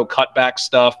auto cutback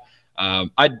stuff.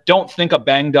 I don't think a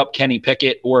banged up Kenny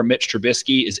Pickett or Mitch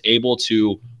Trubisky is able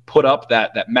to put up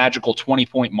that magical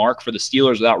 20-point mark for the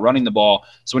Steelers without running the ball.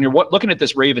 So when you're looking at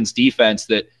this Ravens defense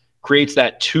that creates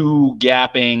that 2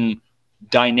 gapping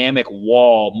dynamic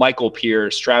wall, Michael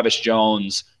Pierce, Travis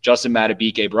Jones, Justin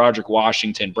Madubuike, Broderick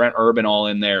Washington, Brent Urban all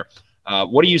in there.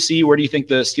 What do you see? Where do you think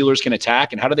the Steelers can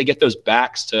attack? And how do they get those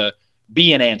backs to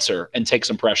be an answer and take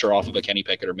some pressure off of a Kenny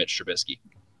Pickett or Mitch Trubisky?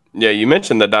 Yeah, you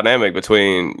mentioned the dynamic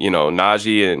between,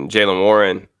 Najee and Jaylen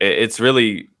Warren. It's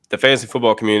really the fantasy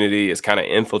football community has kind of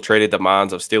infiltrated the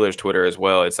minds of Steelers Twitter as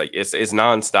well. It's like it's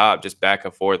nonstop, just back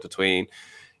and forth between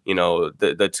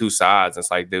the two sides.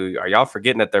 It's like, dude, are y'all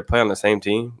forgetting that they're playing on the same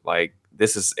team? Like,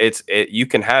 this is you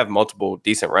can have multiple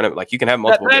decent running, like you can have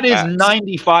multiple. That is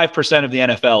 95% of the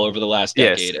NFL over the last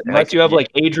decade. Yes, unless you have like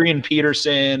Adrian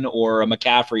Peterson or a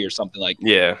McCaffrey or something like that.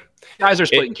 Yeah, guys are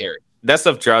splitting carry. That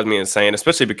stuff drives me insane,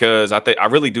 especially because I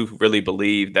really do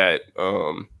believe that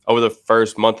over the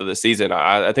first month of the season,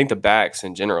 I think the backs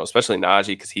in general, especially Najee,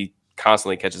 because he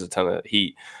constantly catches a ton of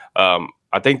heat.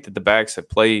 I think that the backs have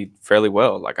played fairly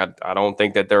well. Like I don't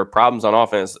think that their problems on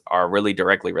offense are really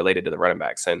directly related to the running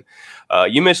backs. And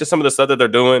you mentioned some of the stuff that they're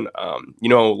doing.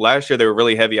 Last year they were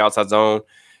really heavy outside zone.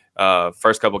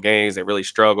 First couple games, they really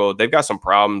struggled. They've got some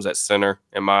problems at center,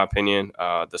 in my opinion.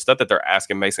 The stuff that they're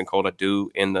asking Mason Cole to do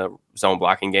in the zone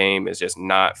blocking game is just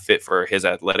not fit for his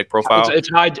athletic profile. It's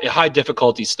high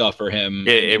difficulty stuff for him.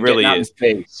 It really is.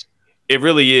 It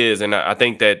really is. And I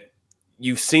think that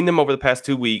you've seen them over the past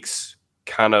 2 weeks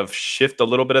kind of shift a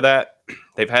little bit of that.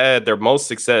 They've had their most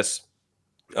success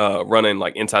running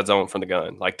like inside zone from the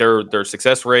gun. Like their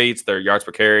success rates, their yards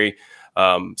per carry,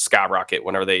 skyrocket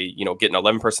whenever they, get an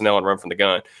 11 personnel and run from the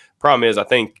gun. Problem is, I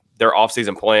think their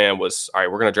offseason plan was, all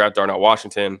right, we're going to draft Darnell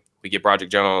Washington. We get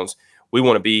Broderick Jones. We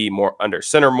want to be more under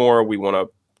center more. We want to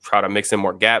try to mix in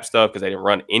more gap stuff because they didn't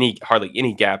run hardly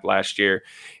any gap last year.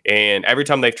 And every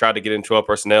time they've tried to get in 12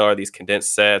 personnel or these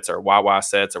condensed sets or YY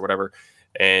sets or whatever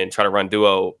and try to run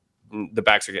duo, the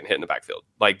backs are getting hit in the backfield.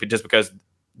 Like, just because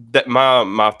that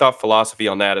my thought philosophy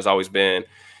on that has always been,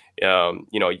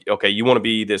 okay, you want to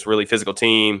be this really physical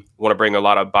team, want to bring a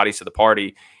lot of bodies to the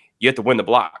party. You have to win the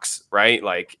blocks, right?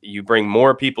 Like, you bring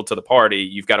more people to the party,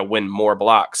 you've got to win more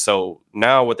blocks. So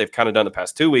now what they've kind of done the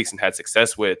past 2 weeks and had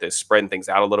success with is spreading things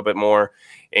out a little bit more.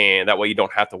 And that way you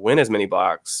don't have to win as many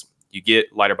blocks. You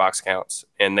get lighter box counts,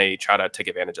 and they try to take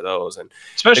advantage of those. And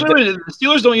especially when the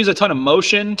Steelers don't use a ton of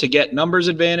motion to get numbers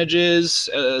advantages,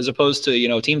 as opposed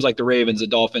to, teams like the Ravens, the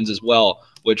Dolphins as well,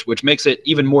 which makes it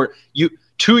even more –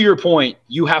 to your point,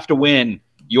 you have to win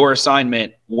your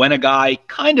assignment when a guy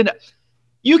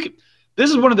this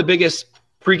is one of the biggest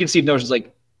preconceived notions.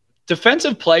 Like,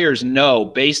 defensive players know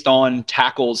based on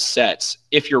tackles sets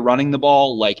if you're running the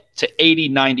ball like to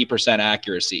 80-90%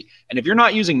 accuracy. And if you're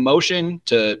not using motion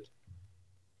to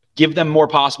give them more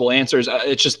possible answers,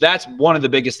 that's one of the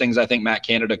biggest things I think Matt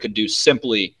Canada could do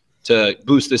simply to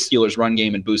boost the Steelers run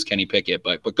game and boost Kenny Pickett.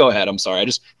 But go ahead. I'm sorry. I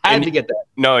just had to get that.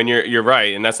 No, and you're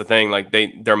right. And that's the thing. Like,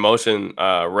 their motion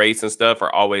rates and stuff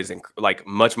are always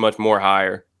much, much more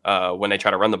higher when they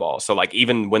try to run the ball. So like,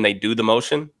 even when they do the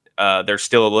motion, there's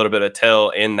still a little bit of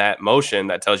tell in that motion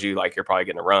that tells you like you're probably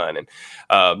going to run.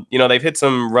 And they've hit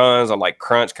some runs on like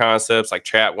crunch concepts, like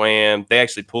trap wham. They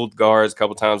actually pulled guards a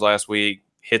couple times last week,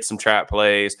 hit some trap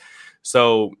plays.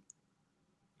 So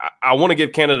I want to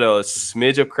give Canada a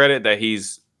smidge of credit that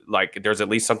he's like, there's at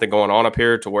least something going on up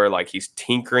here to where like he's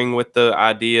tinkering with the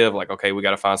idea of like, okay, we got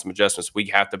to find some adjustments. We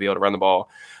have to be able to run the ball.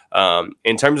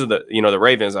 In terms of the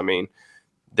Ravens, I mean,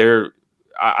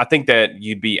 I think that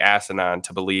you'd be asinine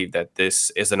to believe that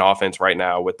this is an offense right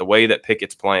now with the way that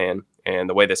Pickett's playing and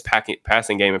the way this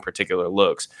passing game in particular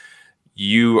looks.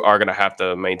 You are going to have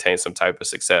to maintain some type of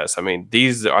success. I mean,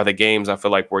 these are the games I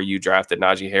feel like where you drafted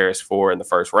Najee Harris for in the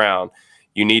first round.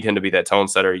 You need him to be that tone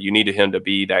setter. You need him to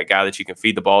be that guy that you can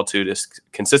feed the ball to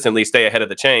consistently stay ahead of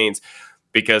the chains,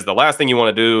 because the last thing you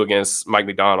want to do against Mike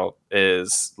McDonald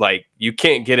is like, you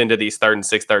can't get into these 3rd and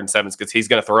 6, 3rd and 7s, because he's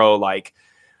going to throw like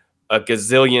a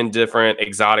gazillion different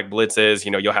exotic blitzes.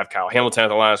 You'll have Kyle Hamilton at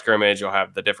the line of scrimmage. You'll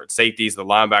have the different safeties, the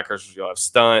linebackers. You'll have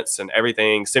stunts and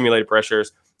everything, simulated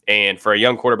pressures. And for a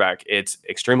young quarterback, it's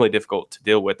extremely difficult to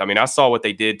deal with. I mean, I saw what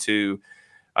they did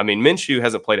Minshew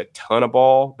hasn't played a ton of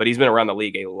ball, but he's been around the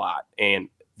league a lot. And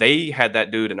they had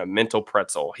that dude in a mental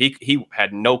pretzel. He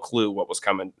had no clue what was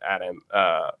coming at him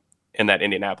in that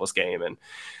Indianapolis game. And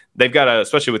they've got to,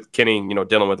 especially with Kenny,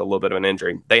 dealing with a little bit of an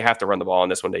injury, they have to run the ball in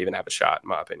this one to even have a shot, in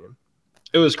my opinion.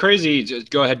 It was crazy.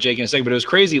 Go ahead, Jake, in a second. But it was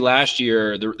crazy last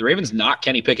year. The Ravens knocked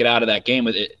Kenny Pickett out of that game.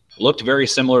 It looked very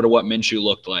similar to what Minshew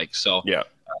looked like. So yeah.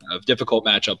 A difficult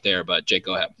matchup there, but Jake,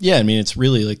 go ahead. Yeah, I mean, it's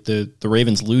really like the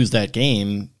Ravens lose that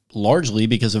game largely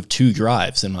because of 2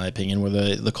 drives, in my opinion, where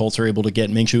the Colts are able to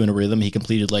get Minshew in a rhythm. He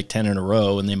completed like 10 in a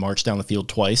row, and they marched down the field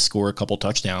twice, score a couple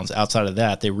touchdowns. Outside of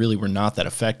that, they really were not that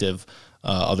effective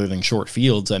other than short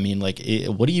fields. I mean, like,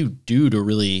 what do you do to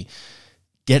really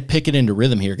get Pickett into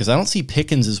rhythm here? Because I don't see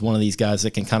Pickens as one of these guys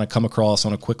that can kind of come across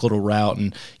on a quick little route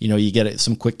and, you get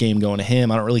some quick game going to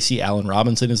him. I don't really see Allen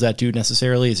Robinson as that dude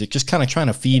necessarily. Is it just kind of trying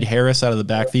to feed Harris out of the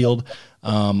backfield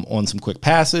on some quick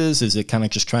passes? Is it kind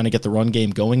of just trying to get the run game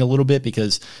going a little bit?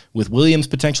 Because with Williams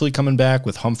potentially coming back,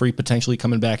 with Humphrey potentially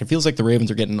coming back, it feels like the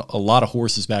Ravens are getting a lot of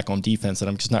horses back on defense, and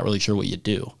I'm just not really sure what you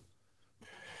do.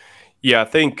 Yeah, I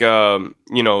think,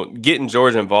 getting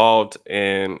George involved,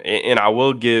 and I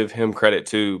will give him credit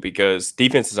too, because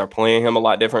defenses are playing him a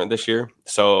lot different this year.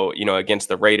 So, against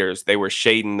the Raiders, they were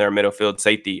shading their middle field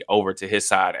safety over to his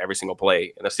side every single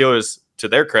play. And the Steelers, to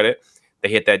their credit, they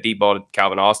hit that deep ball to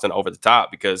Calvin Austin over the top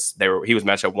because he was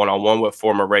matched up one-on-one with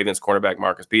former Ravens cornerback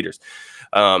Marcus Peters.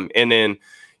 But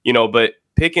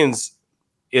Pickens,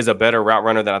 is a better route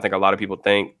runner than I think a lot of people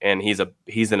think, and he's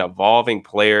an evolving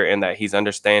player in that he's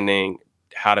understanding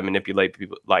how to manipulate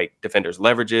people, like defenders'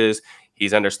 leverages.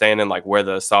 He's understanding like where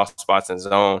the soft spots in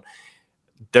zone.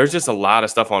 There's just a lot of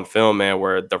stuff on film, man,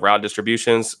 where the route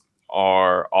distributions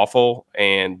are awful,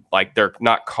 and like they're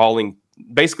not calling.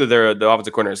 Basically, the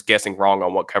offensive coordinator is guessing wrong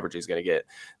on what coverage he's going to get.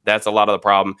 That's a lot of the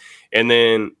problem. And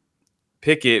then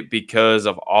Pickett, because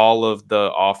of all of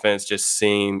the offense just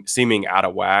seeming out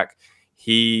of whack,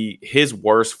 his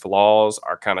worst flaws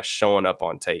are kind of showing up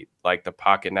on tape, like the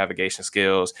pocket navigation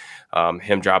skills,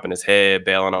 him dropping his head,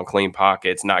 bailing on clean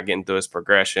pockets, not getting through his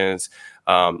progressions.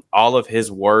 All of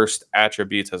his worst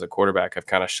attributes as a quarterback have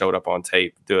kind of showed up on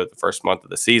tape through the first month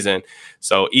of the season.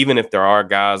 So even if there are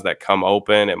guys that come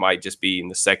open, it might just be in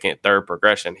the second, third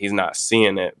progression. He's not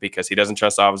seeing it because he doesn't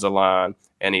trust the offensive line,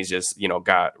 and he's just,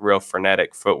 got real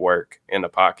frenetic footwork in the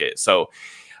pocket. So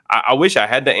I wish I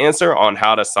had the answer on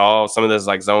how to solve some of this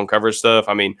like zone coverage stuff.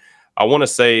 I mean, I want to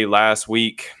say last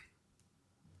week,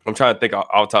 I'm trying to think off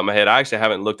the top of my head. I actually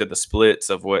haven't looked at the splits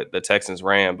of what the Texans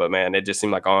ran, but man, it just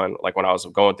seemed like when I was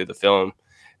going through the film,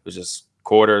 it was just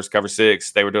quarters, cover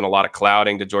 6. They were doing a lot of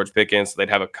clouding to George Pickens. So they'd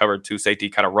have a covered 2 safety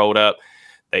kind of rolled up.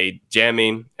 They jam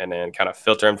him and then kind of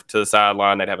filter him to the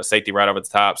sideline. They'd have a safety right over the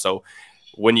top. So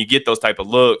when you get those type of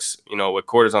looks, with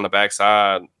quarters on the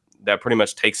backside, that pretty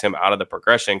much takes him out of the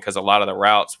progression, because a lot of the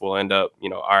routes will end up,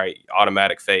 all right,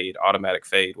 automatic fade.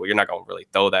 Well, you're not going to really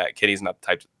throw that. Kitty's not the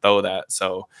type to throw that.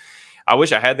 So I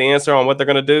wish I had the answer on what they're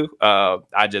going to do.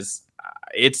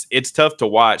 It's tough to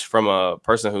watch from a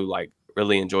person who like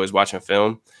really enjoys watching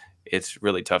film. It's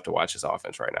really tough to watch his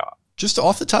offense right now. Just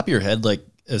off the top of your head, like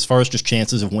as far as just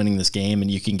chances of winning this game, and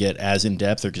you can get as in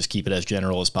depth or just keep it as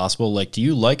general as possible, like do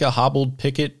you like a hobbled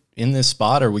Pickett in this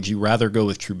spot, or would you rather go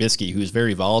with Trubisky, who's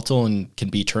very volatile and can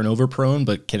be turnover prone,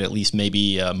 but can at least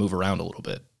maybe move around a little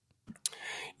bit?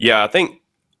 Yeah, I think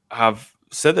I've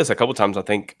said this a couple times, I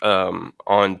think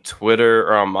on Twitter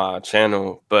or on my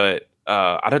channel, but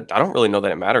I don't really know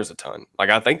that it matters a ton. Like,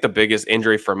 I think the biggest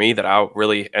injury for me that I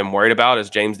really am worried about is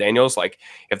James Daniels. Like,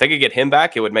 if they could get him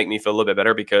back, it would make me feel a little bit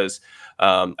better, because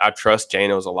I trust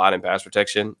Daniels a lot in pass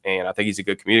protection, and I think he's a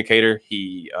good communicator.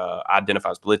 He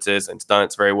identifies blitzes and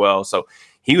stunts very well. So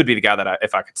he would be the guy that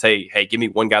if I could say, hey, give me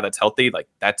one guy that's healthy, like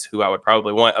that's who I would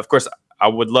probably want. Of course, I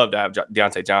would love to have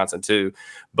Deontay Johnson too,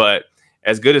 but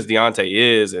as good as Deontay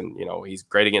is, and he's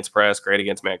great against press, great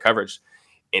against man coverage,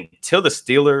 until the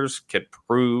Steelers can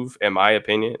prove, in my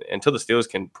opinion,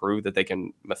 that they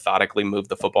can methodically move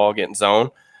the ball, get in zone,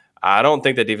 I don't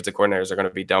think the defensive coordinators are going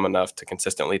to be dumb enough to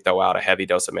consistently throw out a heavy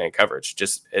dose of man coverage.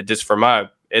 It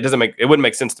wouldn't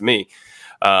make sense to me.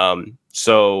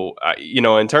 So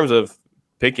in terms of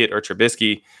Pickett or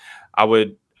Trubisky, I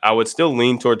would still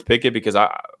lean towards Pickett, because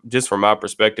just from my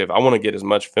perspective, I want to get as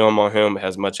much film on him,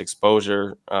 as much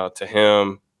exposure to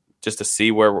him, just to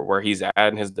see where he's at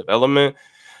in his development.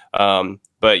 But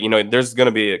there's going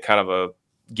to be a kind of a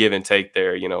give and take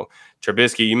there.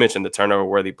 Trubisky, you mentioned the turnover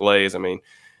worthy plays. I mean,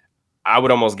 I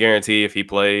would almost guarantee if he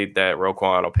played that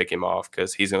Roquan will pick him off,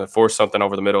 because he's going to force something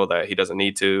over the middle that he doesn't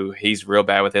need to. He's real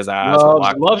bad with his eyes.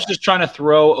 Love's just trying to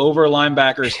throw over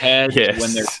linebackers' heads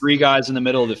when there's 3 guys in the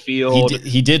middle of the field.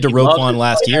 He did to Roquan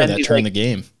last year that turned the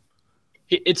game.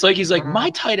 It's like he's like,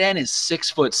 my tight end is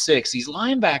 6'6". These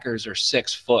linebackers are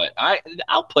 6 foot.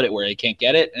 I'll put it where he can't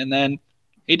get it, and then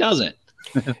he doesn't.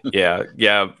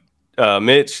 Yeah.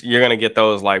 Mitch, you're gonna get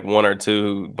those like 1 or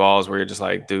 2 balls where you're just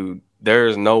like, dude,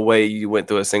 there's no way you went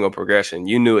through a single progression.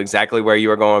 You knew exactly where you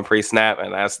were going pre-snap,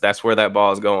 and that's where that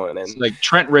ball is going. And it's like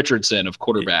Trent Richardson of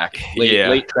quarterback,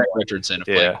 late Trent Richardson of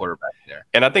playing quarterback there.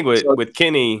 And I think with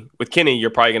Kenny,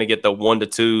 you're probably gonna get the 1 to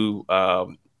 2.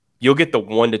 You'll get the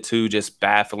 1 to 2 just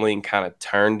baffling kind of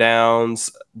turn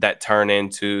downs that turn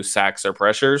into sacks or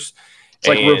pressures. It's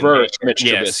like reverse Mitch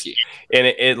Trubisky. And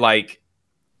it like,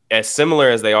 as similar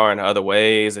as they are in other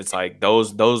ways, it's like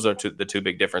those are the 2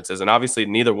 big differences. And obviously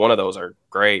neither one of those are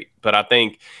great. But I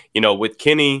think, with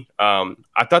Kenny, I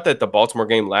thought that the Baltimore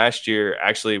game last year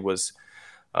actually was,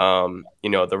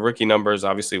 the rookie numbers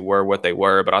obviously were what they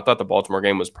were, but I thought the Baltimore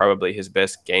game was probably his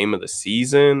best game of the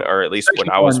season, or at least when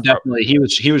I was definitely he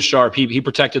was sharp. He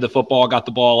protected the football, got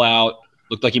the ball out,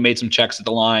 looked like he made some checks at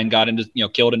the line, got into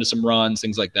killed into some runs,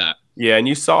 things like that. Yeah, and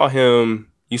you saw him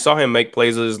make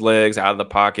plays with his legs out of the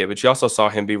pocket, but you also saw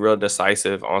him be real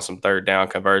decisive on some third down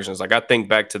conversions. Like, I think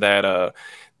back to that,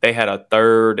 they had a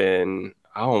 3rd and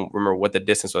I don't remember what the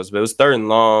distance was, but it was 3rd and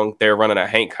long. They were running a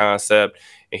Hank concept,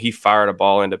 and he fired a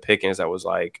ball into Pickens that was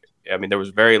like, I mean, there was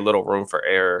very little room for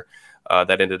error.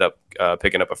 that ended up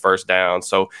picking up a first down.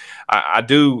 So I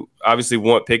do obviously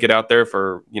want Pickett out there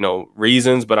for,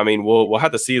 reasons, but I mean, we'll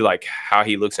have to see like how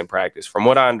he looks in practice. From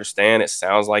what I understand, it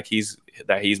sounds like he's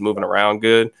moving around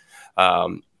good.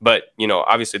 But,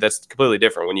 obviously that's completely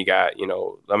different when you got,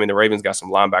 the Ravens got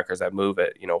some linebackers that move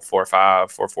at, 4.5,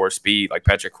 4.4 speed. Like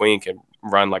Patrick Queen can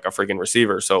run like a freaking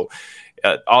receiver. So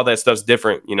all that stuff's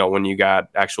different, when you got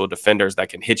actual defenders that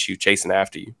can hit you chasing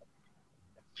after you.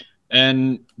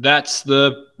 And that's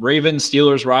the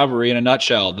Ravens-Steelers rivalry in a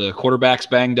nutshell. The quarterback's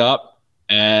banged up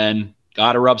and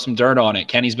got to rub some dirt on it.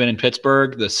 Kenny's been in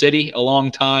Pittsburgh, the city, a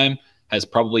long time, has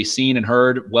probably seen and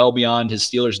heard well beyond his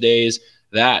Steelers days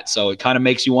so it kind of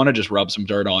makes you want to just rub some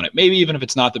dirt on it. Maybe even if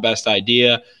it's not the best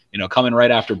idea, coming right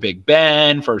after Big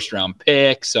Ben, first round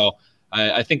pick. So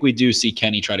I think we do see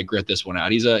Kenny try to grit this one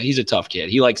out. He's a tough kid.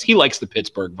 He likes the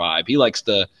Pittsburgh vibe. He likes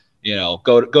to,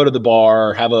 go to the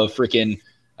bar, have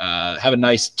a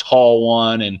nice tall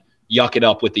one and yuck it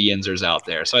up with the Yinzers out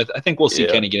there. So I think we'll see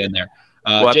Kenny get in there.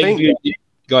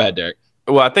 Go ahead, Derek.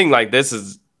 Well, I think like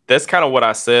that's kind of what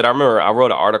I said. I remember I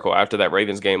wrote an article after that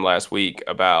Ravens game last week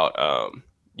about,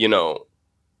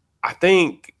 I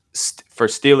think for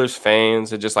Steelers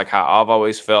fans and just like how I've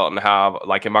always felt and how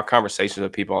like in my conversations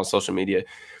with people on social media,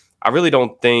 I really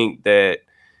don't think that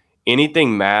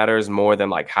anything matters more than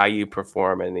like how you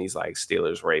perform in these like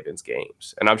Steelers Ravens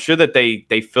games. And I'm sure that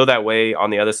they feel that way on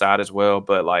the other side as well.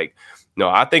 But like,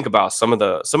 I think about some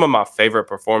of my favorite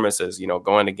performances,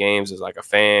 going to games as like a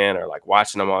fan or like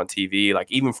watching them on TV,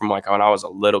 like even from like when I was a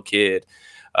little kid,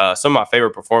 some of my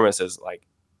favorite performances, like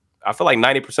I feel like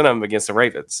 90% of them against the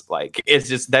Ravens. Like that's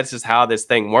just how this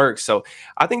thing works. So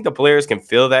I think the players can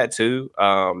feel that too.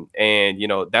 And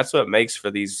that's what makes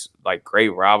for these like great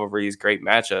rivalries, great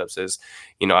matchups is,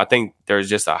 I think there's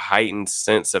just a heightened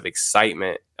sense of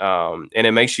excitement. And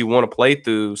it makes you want to play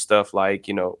through stuff like,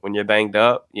 when you're banged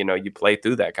up, you play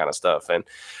through that kind of stuff. And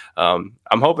I'm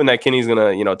hoping that Kenny's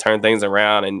going to, turn things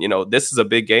around. And, this is a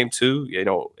big game too.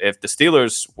 If the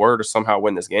Steelers were to somehow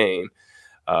win this game,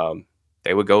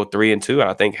 they would go 3-2, and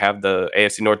I think have the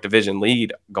AFC North division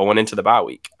lead going into the bye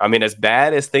week. I mean, as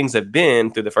bad as things have been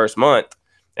through the first month,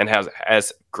 and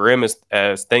as grim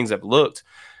as things have looked,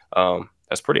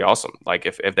 that's pretty awesome. Like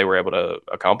if they were able to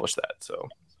accomplish that. So,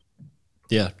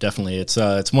 yeah, definitely. It's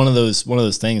one of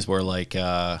those things where like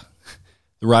the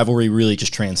rivalry really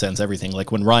just transcends everything.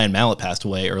 Like when Ryan Mallett passed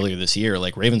away earlier this year,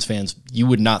 like Ravens fans, you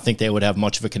would not think they would have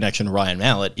much of a connection to Ryan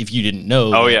Mallett if you didn't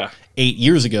know. Oh, yeah. 8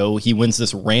 years ago, he wins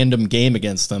this random game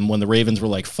against them when the Ravens were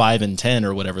like 5-10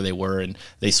 or whatever they were, and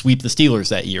they sweep the Steelers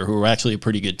that year, who were actually a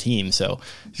pretty good team. So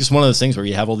it's just one of those things where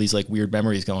you have all these like weird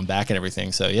memories going back and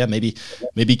everything. So yeah, maybe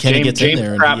Kenny gets in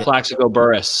there. James Plaxico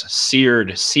Burress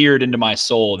seared into my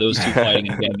soul. Those two fighting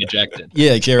and getting ejected.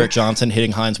 Yeah, like Jarrett Johnson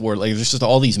hitting Hines Ward. Like there's just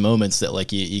all these moments that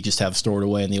like you just have stored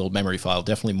away in the old memory file.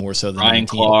 Definitely more so than Ryan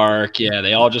Clark. Yeah,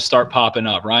 they all just start popping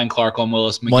up. Ryan Clark on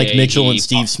Willis McGahee, Mike Mitchell and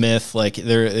Steve Smith. Like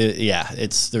there's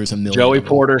a million. Joey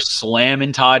Porter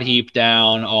slamming Todd Heap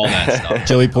down, all that stuff.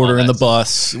 Joey Porter in the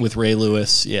bus with Ray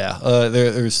Lewis. Yeah,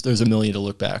 there's a million to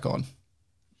look back on.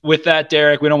 With that,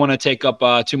 Derek, we don't want to take up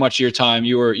too much of your time.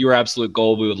 You were absolute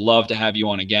gold. We would love to have you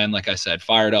on again. Like I said,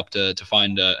 fired up to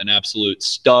find an absolute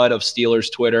stud of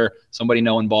Steelers Twitter, somebody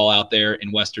knowing ball out there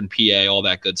in Western PA, all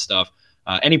that good stuff.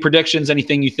 Any predictions?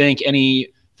 Anything you think?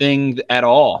 Anything at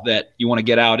all that you want to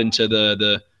get out into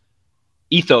the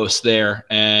ethos there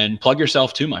and plug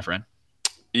yourself too, my friend?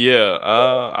 Yeah,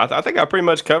 I think I pretty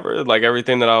much covered like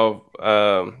everything that I'll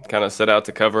kind of set out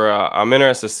to cover. I'm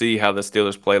interested to see how the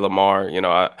Steelers play Lamar.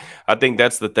 I think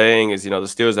that's the thing is, the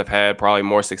Steelers have had probably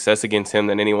more success against him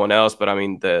than anyone else, but I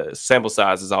mean, the sample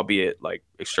size is albeit like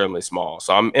extremely small.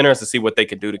 So I'm interested to see what they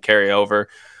can do to carry over.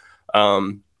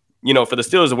 For the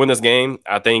Steelers to win this game,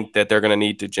 I think that they're going to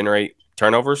need to generate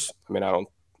turnovers. I mean,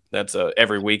 that's a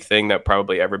every week thing that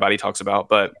probably everybody talks about,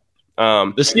 but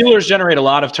the Steelers generate a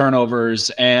lot of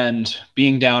turnovers, and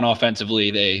being down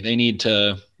offensively, they need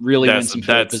to really win some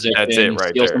field position,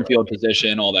 steal some field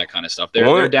position, all that kind of stuff.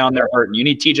 They're down there hurting. You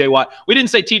need TJ Watt. We didn't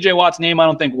say TJ Watt's name, I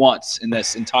don't think, once in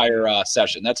this entire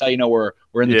session. That's how you know we're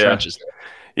in the trenches there.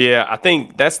 Yeah, I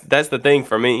think that's the thing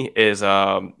for me is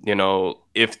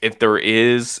if there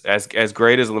is as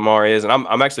great as Lamar is, and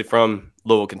I'm actually from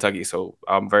Louisville, Kentucky, so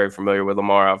I'm very familiar with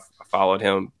Lamar. I've followed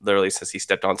him literally since he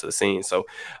stepped onto the scene. So,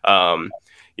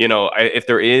 if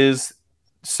there is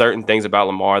certain things about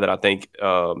Lamar that I think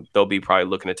they'll be probably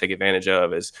looking to take advantage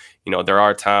of is, there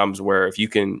are times where if you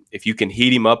can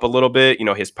heat him up a little bit,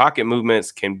 his pocket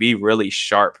movements can be really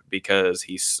sharp because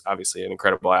he's obviously an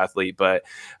incredible athlete. But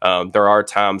there are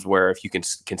times where if you can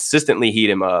consistently heat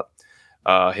him up,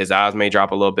 His eyes may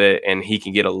drop a little bit, and he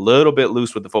can get a little bit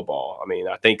loose with the football. I mean,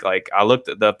 I think like I looked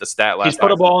at the stat last. He's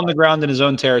put a ball on the ground in his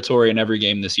own territory in every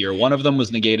game this year. One of them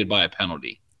was negated by a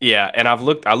penalty. Yeah, and I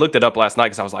looked it up last night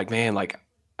because I was like, man, like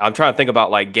I'm trying to think about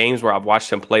like games where I've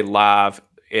watched him play live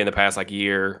in the past like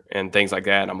year and things like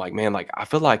that. And I'm like, man, like I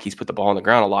feel like he's put the ball on the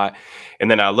ground a lot.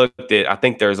 And then I looked at, I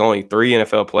think there's only 3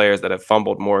 NFL players that have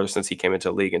fumbled more since he came into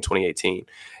the league in 2018.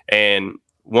 And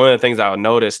one of the things I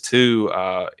noticed too,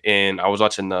 and I was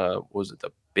watching the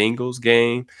Bengals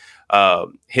game?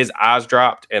 His eyes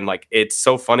dropped, and like it's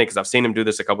so funny because I've seen him do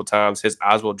this a couple times. His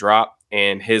eyes will drop,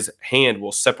 and his hand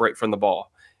will separate from the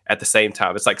ball at the same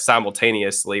time. It's like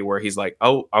simultaneously where he's like,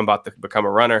 oh, I'm about to become a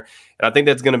runner. And I think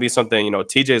that's going to be something,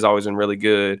 TJ's always been really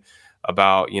good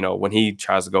about, when he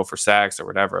tries to go for sacks or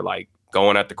whatever, like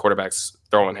going at the quarterback's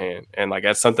throwing hand. And like,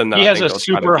 that's something that he has a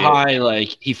super high,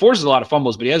 like he forces a lot of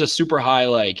fumbles, but he has a super high,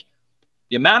 like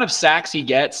the amount of sacks he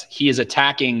gets, he is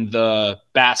attacking the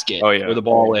basket where the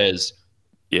ball is.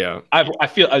 Yeah. I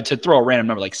feel, to throw a random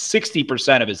number, like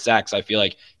 60% of his sacks, I feel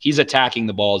like he's attacking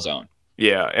the ball zone.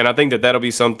 Yeah, and I think that'll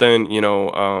be something,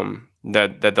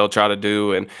 that they'll try to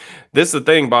do. And this is the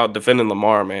thing about defending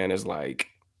Lamar, man, is like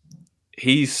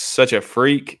he's such a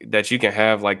freak that you can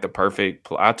have like the perfect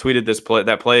I tweeted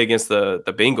that play against the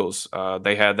Bengals.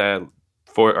 They had that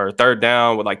third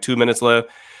down with like 2 minutes left.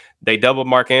 They doubled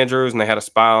Mark Andrews and they had a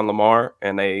spy on Lamar,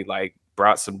 and they like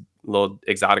brought some little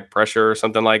exotic pressure or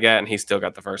something like that, and he still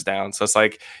got the first down. So it's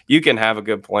like you can have a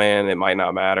good plan. It might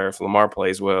not matter. If Lamar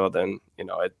plays well, then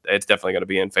it's definitely going to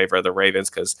be in favor of the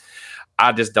Ravens, because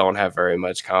I just don't have very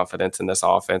much confidence in this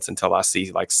offense until I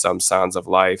see like some signs of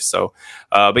life. So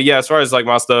but yeah, as far as like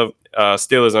my stuff,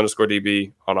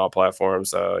 Steelers_DB on all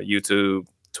platforms, YouTube,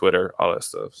 Twitter, all that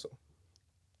stuff. So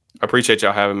I appreciate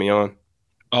y'all having me on.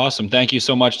 Awesome. Thank you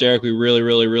so much, Derek. We really,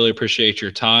 really, really appreciate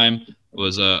your time. It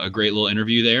was a great little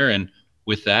interview there. And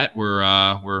with that,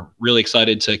 we're really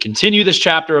excited to continue this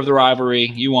chapter of the rivalry.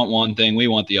 You want one thing, we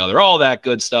want the other, all that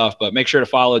good stuff. But make sure to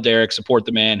follow Derek, support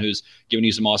the man who's giving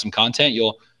you some awesome content.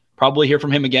 You'll probably hear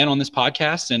from him again on this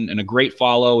podcast, and a great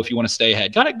follow if you want to stay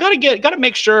ahead. Got to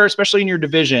make sure, especially in your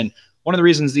division. One of the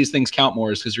reasons these things count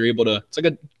more is because you're able to, it's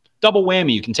like a double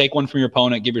whammy. You can take one from your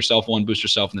opponent, give yourself one, boost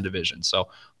yourself in the division. So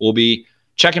we'll be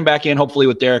checking back in hopefully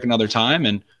with Derek another time.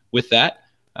 And with that,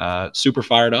 super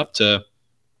fired up to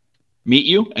meet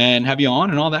you and have you on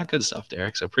and all that good stuff,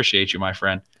 Derek. So appreciate you, my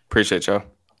friend. Appreciate y'all.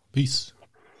 Peace.